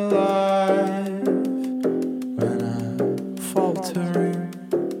alive when I'm faltering.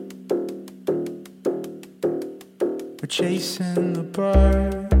 We're chasing the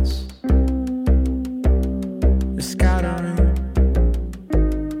birds. They're scattering.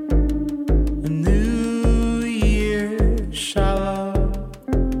 A new year shallow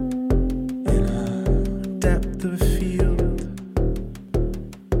in a depth of field.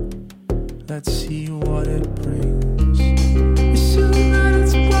 Let's see what it brings. Assume that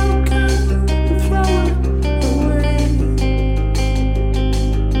it's broken and throw it away.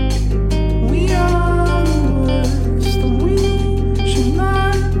 We are the worst, and we should not.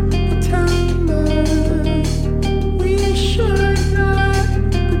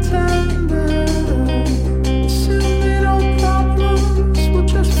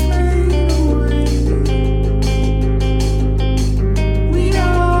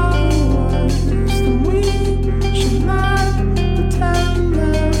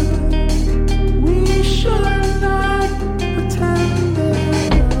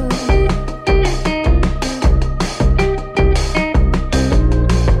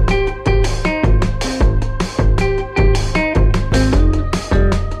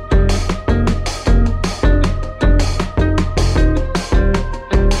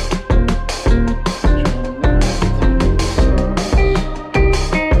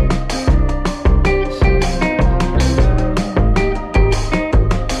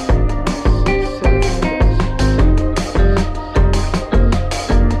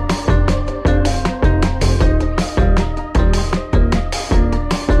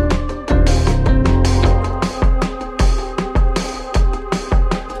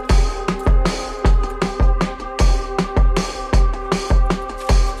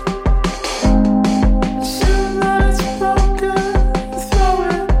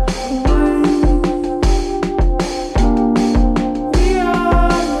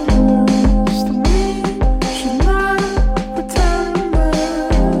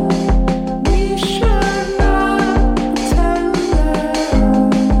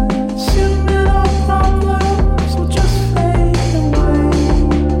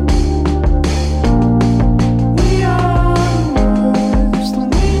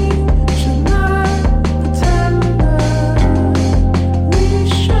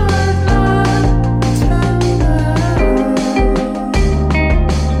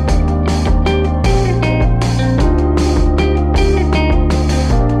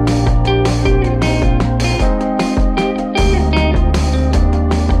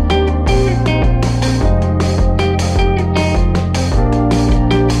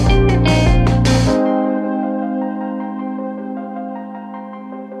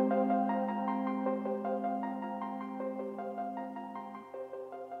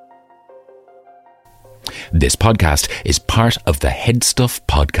 This podcast is part of the Head Stuff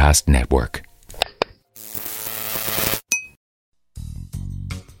Podcast Network.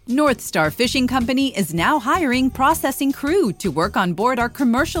 North Star Fishing Company is now hiring processing crew to work on board our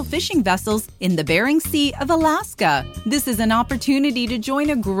commercial fishing vessels in the Bering Sea of Alaska. This is an opportunity to join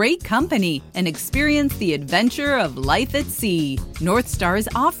a great company and experience the adventure of life at sea. North Star is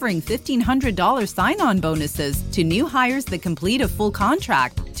offering $1,500 sign-on bonuses to new hires that complete a full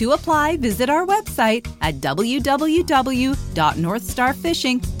contract. To apply, visit our website at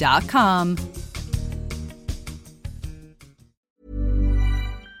www.northstarfishing.com.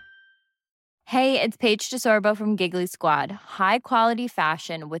 Hey, it's Paige DeSorbo from Giggly Squad. High quality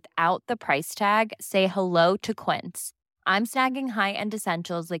fashion without the price tag. Say hello to Quince. I'm snagging high-end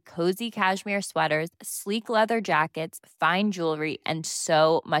essentials like cozy cashmere sweaters, sleek leather jackets, fine jewelry, and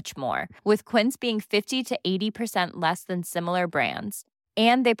so much more. With Quince being 50 to 80% less than similar brands.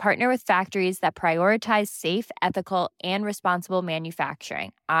 And they partner with factories that prioritize safe, ethical, and responsible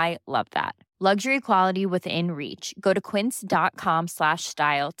manufacturing. I love that. Luxury quality within reach. Go to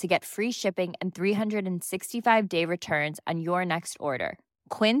quince.com/style to get free shipping and 365-day returns on your next order.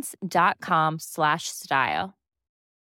 Quince.com/style.